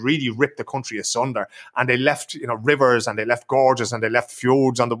recede, they really ripped the country asunder, and they left, rivers, and they left gorges, and they left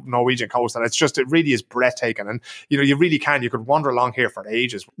fjords on the Norwegian coast. And it really is breathtaking. And, you could wander along here for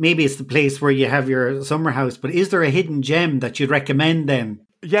ages. Maybe it's the place where you have your summer house, but is there a hidden gem that you'd recommend then?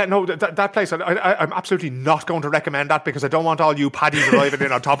 Yeah, no, that place, I'm absolutely not going to recommend that, because I don't want all you paddies arriving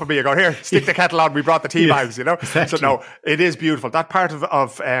in on top of me. You go, here, stick the kettle on, we brought the tea bags, Exactly. So no, it is beautiful. That part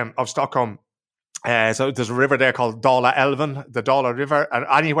of Stockholm, so there's a river there called Dala Elven, the Dala River, and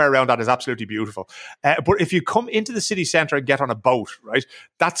anywhere around that is absolutely beautiful. But if you come into the city centre and get on a boat, right,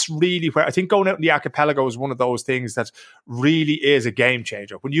 that's really where, I think going out in the archipelago is one of those things that really is a game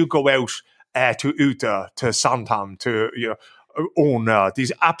changer. When you go out to Uta, to Sandhamn, to,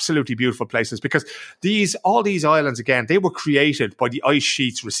 these absolutely beautiful places, because all these islands, again, they were created by the ice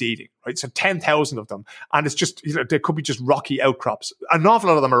sheets receding, right? So 10,000 of them, and it's just, they could be just rocky outcrops. An awful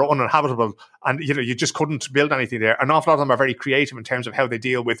lot of them are uninhabitable, and you just couldn't build anything there. An awful lot of them are very creative in terms of how they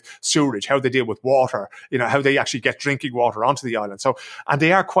deal with sewerage, how they deal with water, how they actually get drinking water onto the island. So, and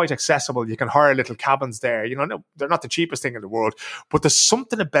they are quite accessible. You can hire little cabins there. They're not the cheapest thing in the world, but there's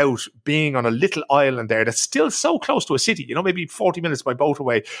something about being on a little island there that's still so close to a city. Maybe 40 minutes by boat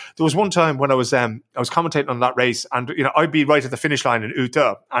away. There was one time when I was commentating on that race, and I'd be right at the finish line in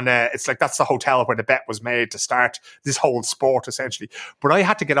Uta, and it's like that's the hotel where the bet was made to start this whole sport essentially. But I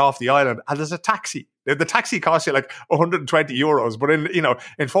had to get off the island, and there's a taxi. The taxi costs you like 120 euros, but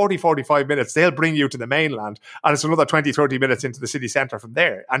in 40, 45 minutes, they'll bring you to the mainland, and it's another 20, 30 minutes into the city centre from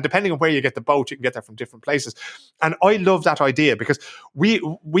there. And depending on where you get the boat, you can get there from different places. And I love that idea, because we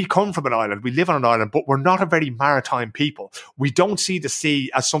come from an island, we live on an island, but we're not a very maritime people. We don't see the sea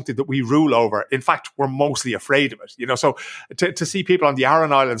as something that we rule over. In fact, we're mostly afraid of it. So to see people on the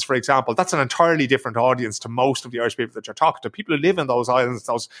Aran Islands, for example, that's an entirely different audience to most of the Irish people that you're talking to. People who live in those islands,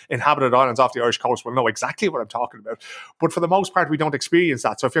 those inhabited islands off the Irish coast, will know exactly what I'm talking about. But for the most part, we don't experience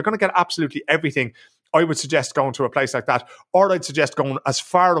that. So if you're going to get absolutely everything, I would suggest going to a place like that, or I'd suggest going as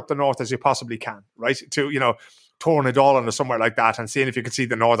far up the north as you possibly can, right? To, Tornedalen or somewhere like that, and seeing if you can see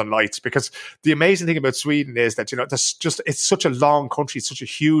the Northern Lights. Because the amazing thing about Sweden is that, it's such a long country, it's such a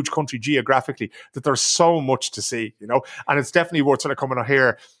huge country geographically, that there's so much to see, and it's definitely worth sort of coming out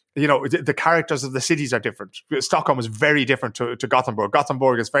here. The characters of the cities are different. Stockholm is very different to Gothenburg.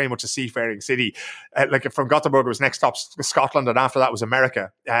 Gothenburg is very much a seafaring city. From Gothenburg, it was next stop Scotland, and after that was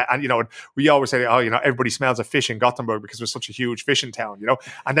America. And we always say, everybody smells of fish in Gothenburg because it was such a huge fishing town,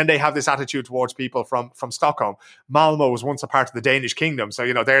 And then they have this attitude towards people from Stockholm. Malmo was once a part of the Danish kingdom. So,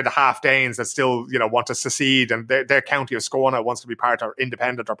 they're the half Danes that still, want to secede, and their county of Skåne wants to be part or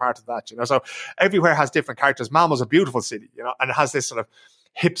independent or part of that, So everywhere has different characters. Malmo's a beautiful city, and it has this sort of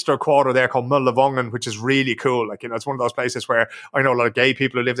hipster quarter there called Möllevången, which is really cool. It's one of those places where I know a lot of gay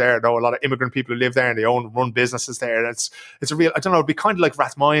people who live there, I know a lot of immigrant people who live there, and they run businesses there. And it's a real, I don't know, it'd be kind of like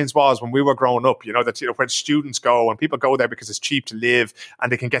Rathmines was when we were growing up, that, when students go, and people go there because it's cheap to live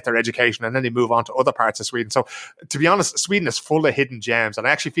and they can get their education, and then they move on to other parts of Sweden. So to be honest, Sweden is full of hidden gems, and I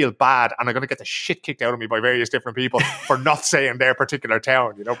actually feel bad, and I'm going to get the shit kicked out of me by various different people for not saying their particular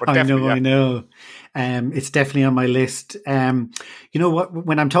town, But I know. It's definitely on my list. What?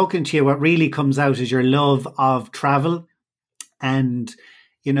 When I'm talking to you, what really comes out is your love of travel. And,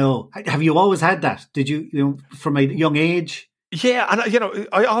 have you always had that? Did you, from a young age? Yeah, and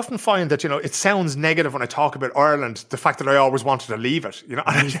I often find that it sounds negative when I talk about Ireland. The fact that I always wanted to leave it,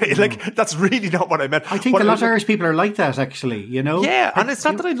 like that's really not what I meant. I think a lot of Irish people are like that, actually. Yeah, and it's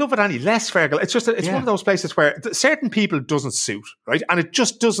not that I love it any less, Fergal. It's just that it's one of those places where certain people doesn't suit, right? And it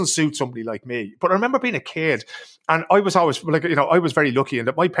just doesn't suit somebody like me. But I remember being a kid, and I was always I was very lucky in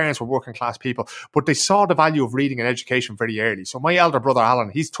that my parents were working class people, but they saw the value of reading and education very early. So my elder brother Alan,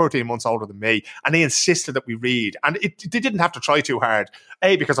 he's 13 months older than me, and they insisted that we read, and they didn't have to try too hard,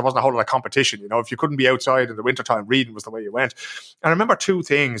 because there wasn't a whole lot of competition. If you couldn't be outside in the wintertime, reading was the way you went. And I remember two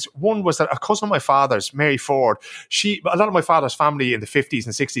things. One was that a cousin of my father's, Mary Ford, a lot of my father's family in the 50s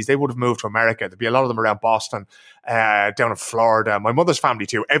and 60s, they would have moved to America. There'd be a lot of them around Boston, down in Florida. My mother's family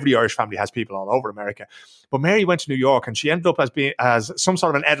too. Every Irish family has people all over America. But Mary went to New York, and she ended up as some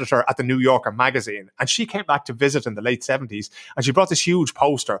sort of an editor at the New Yorker magazine. And she came back to visit in the late 70s, and she brought this huge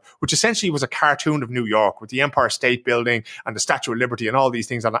poster, which essentially was a cartoon of New York with the Empire State Building and the Statue of Liberty and all these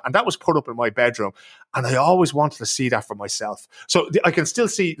things on it. And that was put up in my bedroom. And I always wanted to see that for myself. So I can still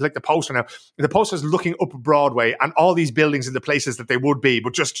see like the poster now. The poster's looking up Broadway and all these buildings in the places that they would be,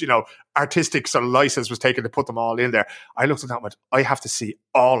 but just, artistic sort of license was taken to put them all in there. I looked at that and went, I have to see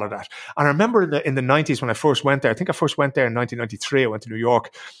all of that. And I remember in the 90s when I first went there, I think I first went there in 1993, I went to New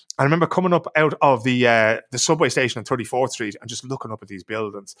York. I remember coming up out of the subway station on 34th Street and just looking up at these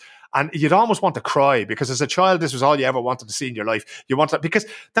buildings. And you'd almost want to cry, because as a child, this was all you ever wanted to see in your life. You wanted, because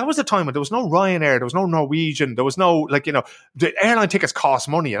that was the time when there was no Ryanair, there was no Norwegian, there was no, the airline tickets cost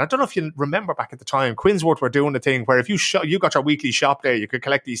money. And I don't know if you remember back at the time, Quinsworth were doing the thing where if you got your weekly shop there, you could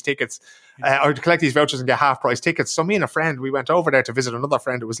collect these tickets or collect these vouchers and get half price tickets. So me and a friend, we went over there to visit another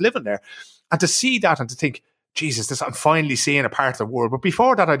friend who was living there, and to see that and to think, Jesus, I'm finally seeing a part of the world. But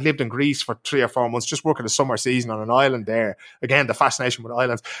before that, I'd lived in Greece for 3 or 4 months, just working the summer season on an island there. Again, the fascination with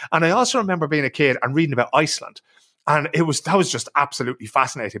islands. And I also remember being a kid and reading about Iceland. And that was just absolutely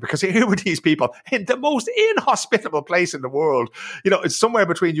fascinating, because here were these people in the most inhospitable place in the world. It's somewhere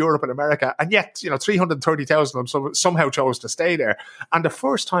between Europe and America. And yet, 330,000 of them somehow chose to stay there. And the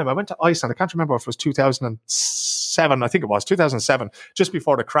first time I went to Iceland, I can't remember if it was 2007, I think it was 2007, just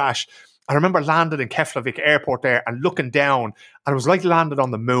before the crash. I remember landing in Keflavik airport there and looking down, and it was like landing on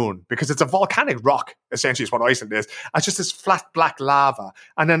the moon, because it's a volcanic rock, essentially is what Iceland is. It's just this flat black lava.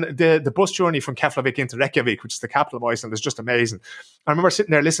 And then the bus journey from Keflavik into Reykjavik, which is the capital of Iceland, is just amazing. I remember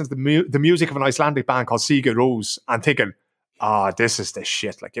sitting there listening to the music of an Icelandic band called Sigur Rós and thinking, this is the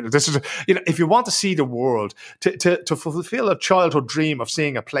shit. This is, if you want to see the world, to fulfill a childhood dream of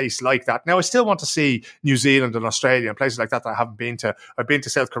seeing a place like that. Now, I still want to see New Zealand and Australia and places like that I haven't been to. I've been to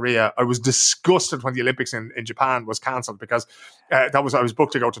South Korea. I was disgusted when the Olympics in Japan was cancelled, because I was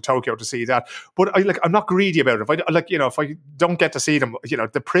booked to go to Tokyo to see that. But I'm not greedy about it. If I don't get to see them,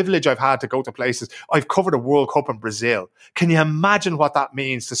 the privilege I've had to go to places. I've covered a World Cup in Brazil. Can you imagine what that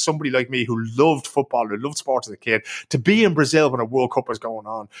means to somebody like me who loved football, who loved sports as a kid, to be in Brazil when a World Cup was going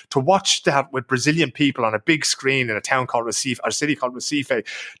on, to watch that with Brazilian people on a big screen in a town called Recife, or a city called Recife,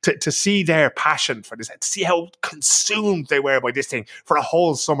 to see their passion for this, to see how consumed they were by this thing for a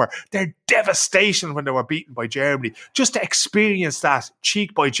whole summer, their devastation when they were beaten by Germany, just to experience that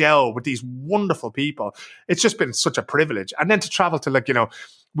cheek by jowl with these wonderful people. It's just been such a privilege. And then to travel to,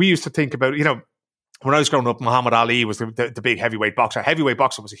 we used to think about, when I was growing up, Muhammad Ali was the big heavyweight boxer. Heavyweight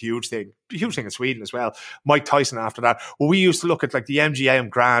boxing was a huge thing in Sweden as well. Mike Tyson after that. Well, we used to look at the MGM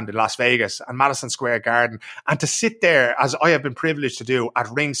Grand in Las Vegas and Madison Square Garden, and to sit there, as I have been privileged to do,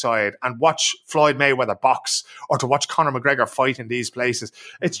 at ringside and watch Floyd Mayweather box, or to watch Conor McGregor fight in these places.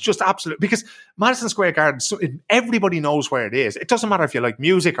 It's just absolute, because Madison Square Garden, everybody knows where it is. It doesn't matter if you like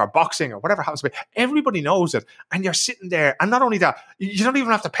music or boxing or whatever happens to be. Everybody knows it. And you're sitting there, and not only that, you don't even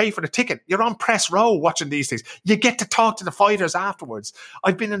have to pay for the ticket. You're on press row watching these things. You get to talk to the fighters afterwards.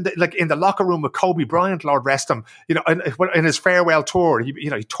 I've been in the locker room with Kobe Bryant, Lord rest him, in his farewell tour. He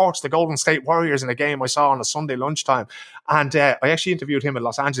torched the Golden State Warriors in a game I saw on a Sunday lunchtime. And I actually interviewed him in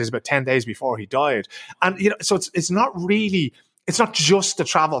Los Angeles about 10 days before he died. And, so it's not really, it's not just the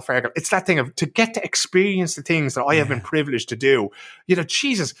travel, Fergal. It's that thing of to get to experience the things that I have been privileged to do.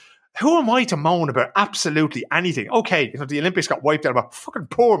 Jesus, who am I to moan about absolutely anything? Okay, the Olympics got wiped out, but fucking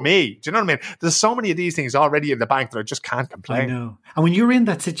poor me. Do you know what I mean? There's so many of these things already in the bank that I just can't complain. I know. And when you're in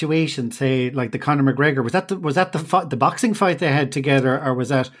that situation, say like the Conor McGregor, was that the boxing fight they had together, or was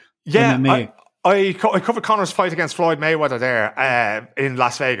that MMA? I covered Conor's fight against Floyd Mayweather there in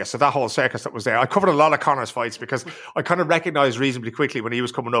Las Vegas. So that whole circus that was there. I covered a lot of Conor's fights because I kind of recognised reasonably quickly when he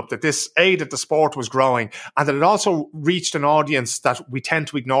was coming up that that the sport was growing, and that it also reached an audience that we tend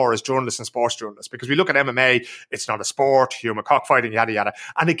to ignore as journalists and sports journalists, because we look at MMA, it's not a sport, human cockfighting, yada, yada.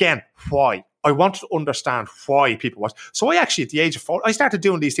 And again, why? I wanted to understand why people watch. So I actually, at the age of 4, I started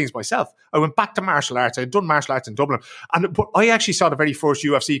doing these things myself. I went back to martial arts. I had done martial arts in Dublin. But I actually saw the very first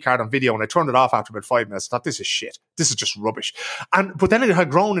UFC card on video and I turned it off after about 5 minutes. I thought, this is shit. This is just rubbish. But then it had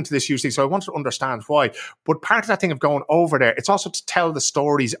grown into this huge thing. So I wanted to understand why. But part of that thing of going over there, it's also to tell the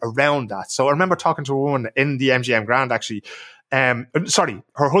stories around that. So I remember talking to a woman in the MGM Grand, actually.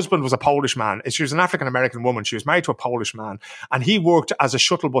 Her husband was a Polish man. She was an African-American woman. She was married to a Polish man, and he worked as a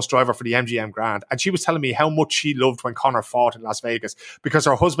shuttle bus driver for the MGM Grand. And she was telling me how much she loved when Conor fought in Las Vegas because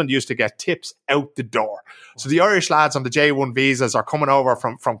her husband used to get tips out the door. So the Irish lads on the J1 visas are coming over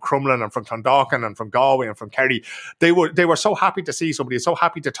from Crumlin and from Clondalkin and from Galway and from Kerry. They were so happy to see somebody, so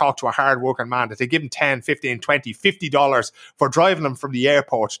happy to talk to a hard-working man that they give him $10, $15, $20, $50 for driving them from the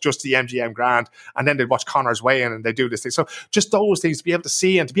airport just to the MGM Grand, and then they'd watch Conor's weigh-in and they do this thing. So just those things to be able to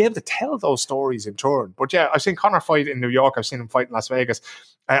see and to be able to tell those stories in turn. But yeah, I've seen Conor fight in New York. I've seen him fight in Las Vegas.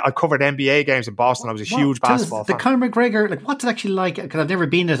 I covered NBA games in Boston. I was a huge basketball fan. The Conor McGregor, like, what's it actually like? Because I've never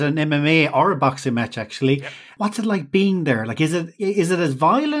been at an MMA or a boxing match, actually. Yeah. What's it like being there? Like, is it as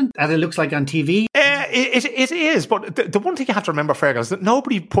violent as it looks like on TV? It is, but the one thing you have to remember, Fergal, is that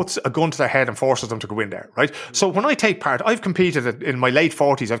nobody puts a gun to their head and forces them to go in there, right? So when I take part, I've competed in my late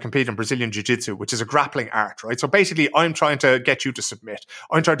 40s, I've competed in Brazilian Jiu-Jitsu, which is a grappling art, right? So basically, I'm trying to get you to submit.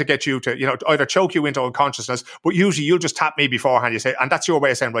 I'm trying to get you to, either choke you into unconsciousness, but usually you'll just tap me beforehand, you say, and that's your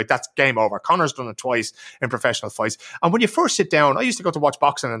way of saying, right, that's game over. Conor's done it twice in professional fights. And when you first sit down, I used to go to watch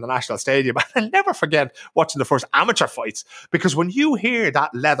boxing in the National Stadium, and I'll never forget watching the first amateur fights, because when you hear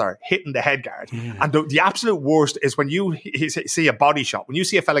that leather hitting the head guard, and the absolute worst is when you see a body shot, when you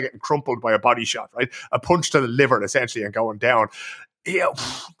see a fella getting crumpled by a body shot, right? A punch to the liver, essentially, and going down.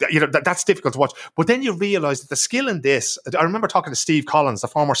 That's difficult to watch. But then you realise that the skill in this, I remember talking to Steve Collins, the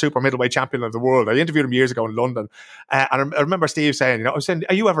former super middleweight champion of the world. I interviewed him years ago in London. And I remember Steve saying, I was saying,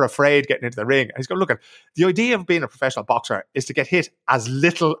 are you ever afraid getting into the ring? And he's going, look, the idea of being a professional boxer is to get hit as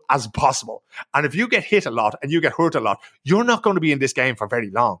little as possible. And if you get hit a lot and you get hurt a lot, you're not going to be in this game for very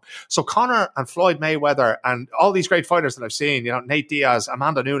long. So Conor and Floyd Mayweather and all these great fighters that I've seen, Nate Diaz,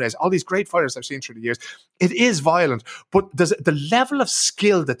 Amanda Nunes, all these great fighters I've seen through the years, it is violent, but there's the level of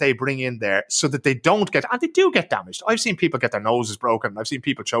skill that they bring in there so that they don't get, and they do get damaged. I've seen people get their noses broken. I've seen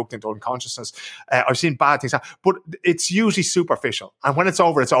people choked into unconsciousness. I've seen bad things, but it's usually superficial. And when it's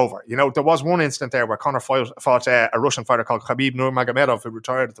over, it's over. There was one incident there where Conor fought a Russian fighter called Khabib Nurmagomedov, who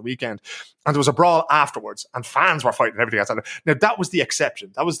retired at the weekend. And there was a brawl afterwards and fans were fighting and everything else. Now, that was the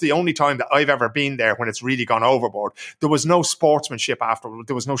exception. That was the only time that I've ever been there when it's really gone overboard. There was no sportsmanship afterwards.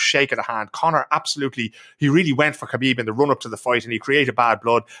 There was no shake of the hand. Conor absolutely, he really went for Khabib in the run up to the fight and he created bad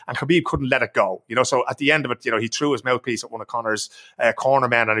blood and Khabib couldn't let it go. So at the end of it, he threw his mouthpiece at one of Conor's corner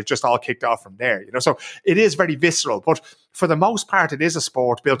men and it just all kicked off from there. So it is very visceral, but for the most part, it is a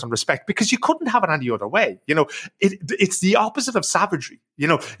sport built on respect because you couldn't have it any other way. It's the opposite of savagery.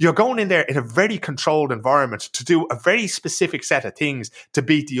 You're going in there in a very controlled environment to do a very specific set of things to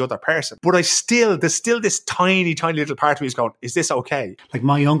beat the other person. But there's still this tiny, tiny little part of me is going, is this okay? Like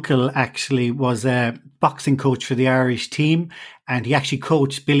my uncle actually was a boxing coach for the Irish team and he actually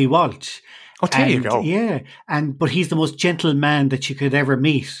coached Billy Walsh. Oh, there you go. Yeah. But he's the most gentle man that you could ever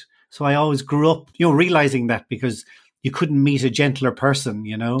meet. So I always grew up, realizing that because you couldn't meet a gentler person,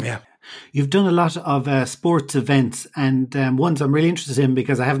 Yeah. You've done a lot of sports events and ones I'm really interested in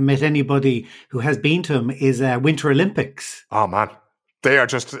because I haven't met anybody who has been to them is Winter Olympics. Oh, man. They are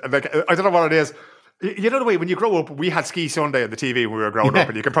just, like, I don't know what it is. The way when you grow up, we had Ski Sunday on the TV when we were growing up,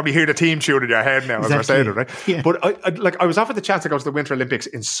 and you can probably hear the team tune in your head now as we're saying it, right? Yeah. But I was offered the chance to go to the Winter Olympics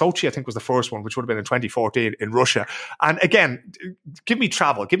in Sochi, I think was the first one, which would have been in 2014 in Russia. And again, give me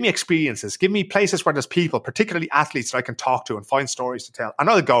travel, give me experiences, give me places where there's people, particularly athletes that I can talk to and find stories to tell. And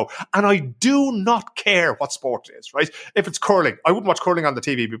I'll go. And I do not care what sport it is, right? If it's curling, I wouldn't watch curling on the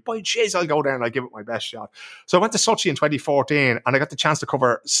TV, but by jeez, I'll go there and I'll give it my best shot. So I went to Sochi in 2014 and I got the chance to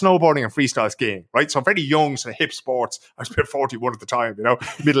cover snowboarding and freestyle skiing, right? So very young, sort of hip sports. I was about 41 at the time,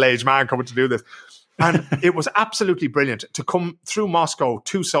 middle-aged man coming to do this. And it was absolutely brilliant to come through Moscow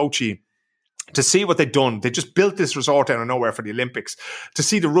to Sochi to see what they'd done. They just built this resort out of nowhere for the Olympics, to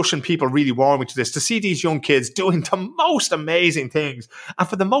see the Russian people really warming to this, to see these young kids doing the most amazing things. And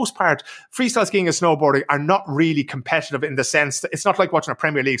for the most part, freestyle skiing and snowboarding are not really competitive in the sense that it's not like watching a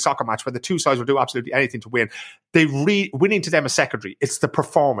Premier League soccer match where the two sides will do absolutely anything to win. Winning to them is secondary. It's the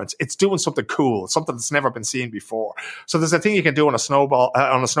performance. It's doing something cool, something that's never been seen before. So there's a thing you can do on a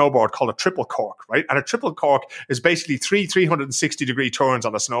snowboard called a triple cork, right? And a triple cork is basically 360-degree turns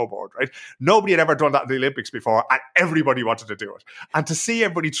on a snowboard, right? Nobody nobody had ever done that in the Olympics before, and everybody wanted to do it. And to see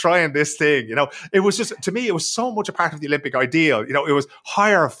everybody trying this thing, it was just, to me, it was so much a part of the Olympic ideal. It was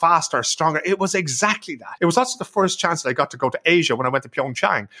higher, faster, stronger. It was exactly that. It was also the first chance that I got to go to Asia when I went to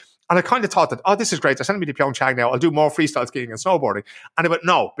Pyeongchang. And I kind of thought that, this is great. They're sending me to Pyeongchang now. I'll do more freestyle skiing and snowboarding. And I went,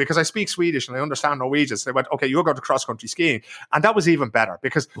 no, because I speak Swedish and I understand Norwegian. So they went, okay, you're going to cross-country skiing. And that was even better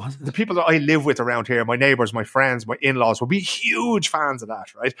because the people that I live with around here, my neighbours, my friends, my in-laws, would be huge fans of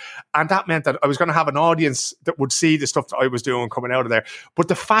that, right? And that meant that I was going to have an audience that would see the stuff that I was doing coming out of there. But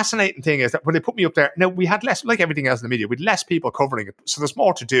the fascinating thing is that when they put me up there, now we had less, like everything else in the media, we had less people covering it. So there's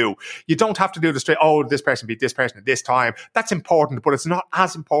more to do. You don't have to do the straight, this person beat this person at this time. That's important, but it's not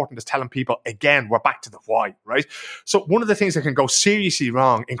as important as telling people, again, we're back to the why, right? So one of the things that can go seriously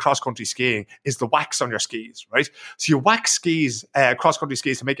wrong in cross-country skiing is the wax on your skis, right? So you wax skis, cross-country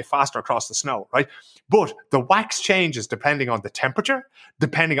skis, to make it faster across the snow, right? But the wax changes depending on the temperature,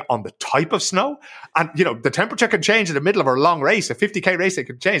 depending on the type of snow. And, the temperature can change in the middle of a long race, a 50K race, it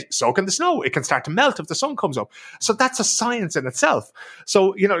can change. So can the snow. It can start to melt if the sun comes up. So that's a science in itself.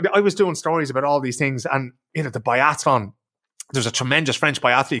 So, I was doing stories about all these things, and, the biathlon, there's a tremendous French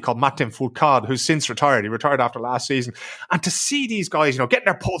biathlete called Martin Fourcade who's since retired. He retired after last season. And to see these guys, getting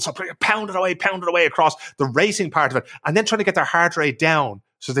their pulse up, pounded away across the racing part of it, and then trying to get their heart rate down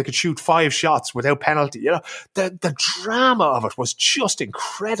so they could shoot 5 shots without penalty. The drama of it was just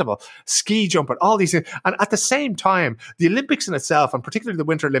incredible. Ski jumping, all these things. And at the same time, the Olympics in itself, and particularly the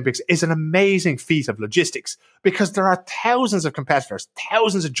Winter Olympics, is an amazing feat of logistics because there are thousands of competitors,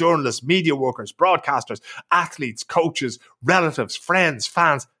 thousands of journalists, media workers, broadcasters, athletes, coaches, relatives, friends,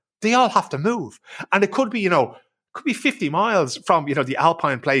 fans. They all have to move. And it could be, could be 50 miles from, the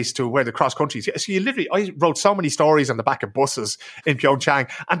alpine place to where the cross country is. So I wrote so many stories on the back of buses in Pyeongchang,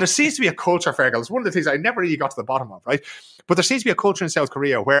 and there seems to be a culture, Fergal. It's one of the things I never really got to the bottom of, right? But there seems to be a culture in South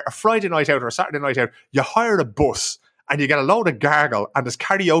Korea where a Friday night out or a Saturday night out, you hire a bus and you get a load of gargle and there's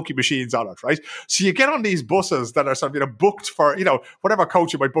karaoke machines on it, right? So you get on these buses that are sort of, booked for, whatever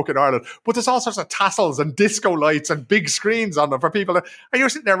coach you might book in Ireland, but there's all sorts of tassels and disco lights and big screens on them for people. And you're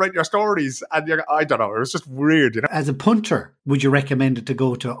sitting there writing your stories and I don't know, it was just weird, As a punter, would you recommend it to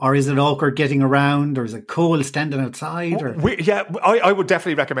go to, or is it awkward getting around, or is it cold standing outside? Or? I would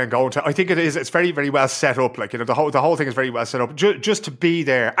definitely recommend going to. I think it is. It's very, very well set up. Like, the whole thing is very well set up just to be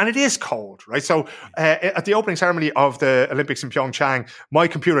there. And it is cold, right? So at the opening ceremony of the Olympics in Pyeongchang, my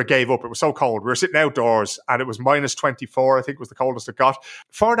computer gave up. It was so cold. We were sitting outdoors and it was minus 24, I think was the coldest it got.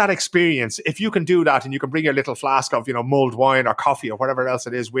 For that experience, if you can do that and you can bring your little flask of, mulled wine or coffee or whatever else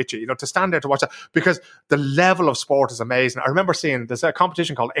it is with you, to stand there to watch that, because the level of sport is amazing. I remember seeing there's a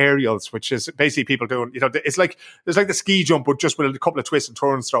competition called aerials, which is basically people doing, it's like the ski jump, but just with a couple of twists and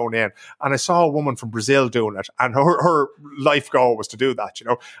turns thrown in. And I saw a woman from Brazil doing it, and her life goal was to do that,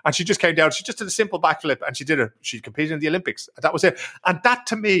 and she just came down, she just did a simple backflip and she did it. She competed in the Olympics. That was it. And that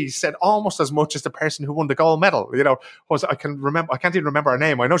to me said almost as much as the person who won the gold medal, I can't even remember her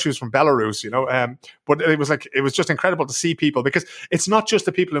name. I know she was from Belarus, but it was just incredible to see people, because it's not just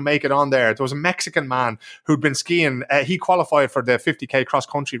the people who make it on there. There was a Mexican man who'd been skiing. He qualified for the 50K cross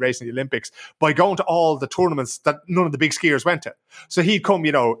country race in the Olympics by going to all the tournaments that none of the big skiers went to. So he'd come,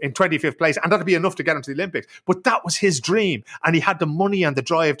 in 25th place, and that'd be enough to get him to the Olympics. But that was his dream, and he had the money and the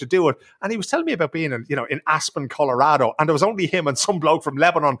drive to do it. And he was telling me about being in Aspen, Colorado, and there was only him and some bloke from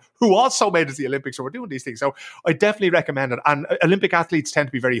Lebanon who also made it to the Olympics who were doing these things. So I definitely recommend it. And Olympic athletes tend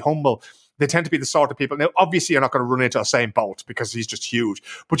to be very humble. They tend to be the sort of people. Now, obviously, you're not going to run into Usain Bolt because he's just huge,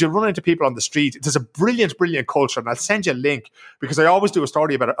 but you'll run into people on the street. There's a brilliant, brilliant culture, and I'll send you a link, because I always do a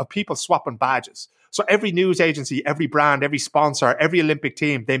story about it, of people swapping badges. So every news agency, every brand, every sponsor, every Olympic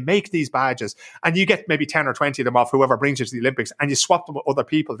team, they make these badges, and you get maybe 10 or 20 of them off whoever brings you to the Olympics, and you swap them with other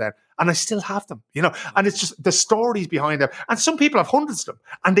people then. And I still have them, and it's just the stories behind them. And some people have hundreds of them,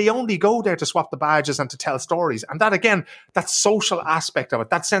 and they only go there to swap the badges and to tell stories. And that, again, that social aspect of it,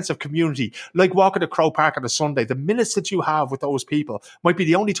 that sense of community, like walking to Crow Park on a Sunday, the minutes that you have with those people might be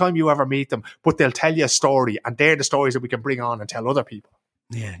the only time you ever meet them, but they'll tell you a story, and they're the stories that we can bring on and tell other people.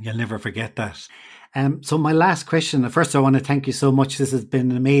 Yeah, you'll never forget that. So my last question, first I want to thank you so much. This has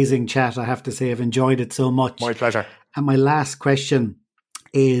been an amazing chat. I have to say I've enjoyed it so much. My pleasure. And my last question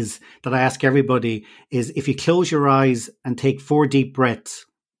is that I ask everybody is, if you close your eyes and take 4 deep breaths,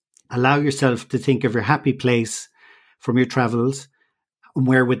 allow yourself to think of your happy place from your travels, and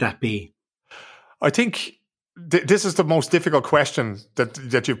where would that be? I think this is the most difficult question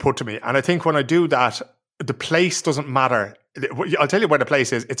that you put to me. And I think when I do that, the place doesn't matter. I'll tell you where the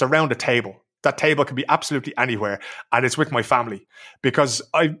place is. It's around a table. that table can be absolutely anywhere, and it's with my family, because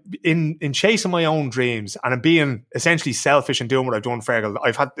in chasing my own dreams and in being essentially selfish and doing what I've done, Fergal,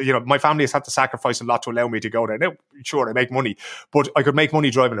 I've had, my family has had to sacrifice a lot to allow me to go there. Now, sure, I make money, but I could make money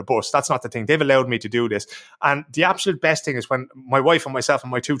driving a bus. That's not the thing. They've allowed me to do this. And the absolute best thing is when my wife and myself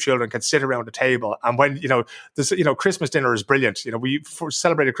and my 2 children can sit around the table, and when, this, Christmas dinner is brilliant. We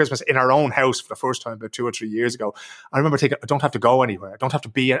celebrated Christmas in our own house for the first time about 2 or 3 years ago. I remember thinking, I don't have to go anywhere. I don't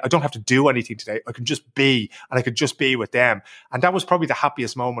have to do anything today. I can just be, and I could just be with them. And that was probably the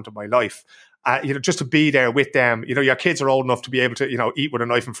happiest moment of my life. Just to be there with them. Your kids are old enough to be able to, eat with a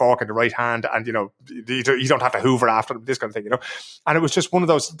knife and fork in the right hand, and, you don't have to hoover after them, this kind of thing, And it was just one of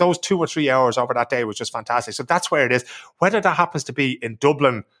those 2 or 3 hours over that day was just fantastic. So that's where it is. Whether that happens to be in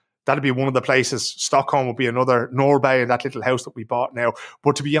Dublin, that'd be one of the places. Stockholm would be another. Norway, and that little house that we bought now.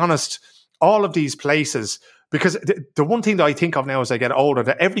 But to be honest, all of these places, because the one thing that I think of now as I get older,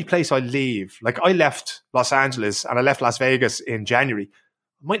 that every place I leave, like I left Los Angeles and I left Las Vegas in January,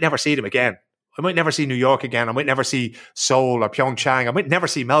 I might never see them again. I might never see New York again. I might never see Seoul or Pyeongchang. I might never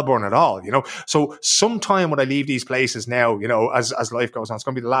see Melbourne at all, So sometime when I leave these places now, as life goes on, it's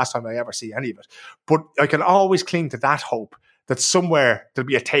going to be the last time I ever see any of it. But I can always cling to that hope that somewhere there'll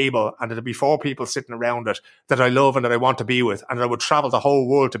be a table and there'll be 4 people sitting around it that I love and that I want to be with, and that I would travel the whole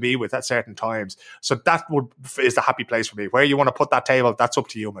world to be with at certain times. So that is the happy place for me. Where you want to put that table, that's up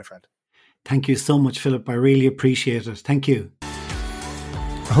to you, my friend. Thank you so much, Philip. I really appreciate it. Thank you.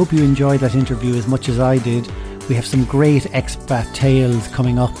 I hope you enjoyed that interview as much as I did. We have some great expat tales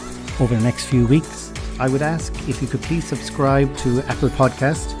coming up over the next few weeks. I would ask if you could please subscribe to Apple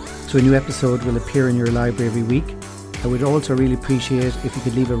Podcast so a new episode will appear in your library every week. I would also really appreciate if you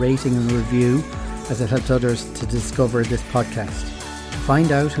could leave a rating and a review, as it helps others to discover this podcast. To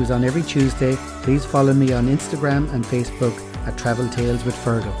find out who's on every Tuesday, please follow me on Instagram and Facebook at Travel Tales with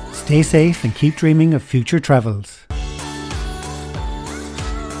Fergal. Stay safe and keep dreaming of future travels.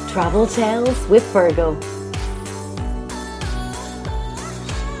 Travel Tales with Fergal.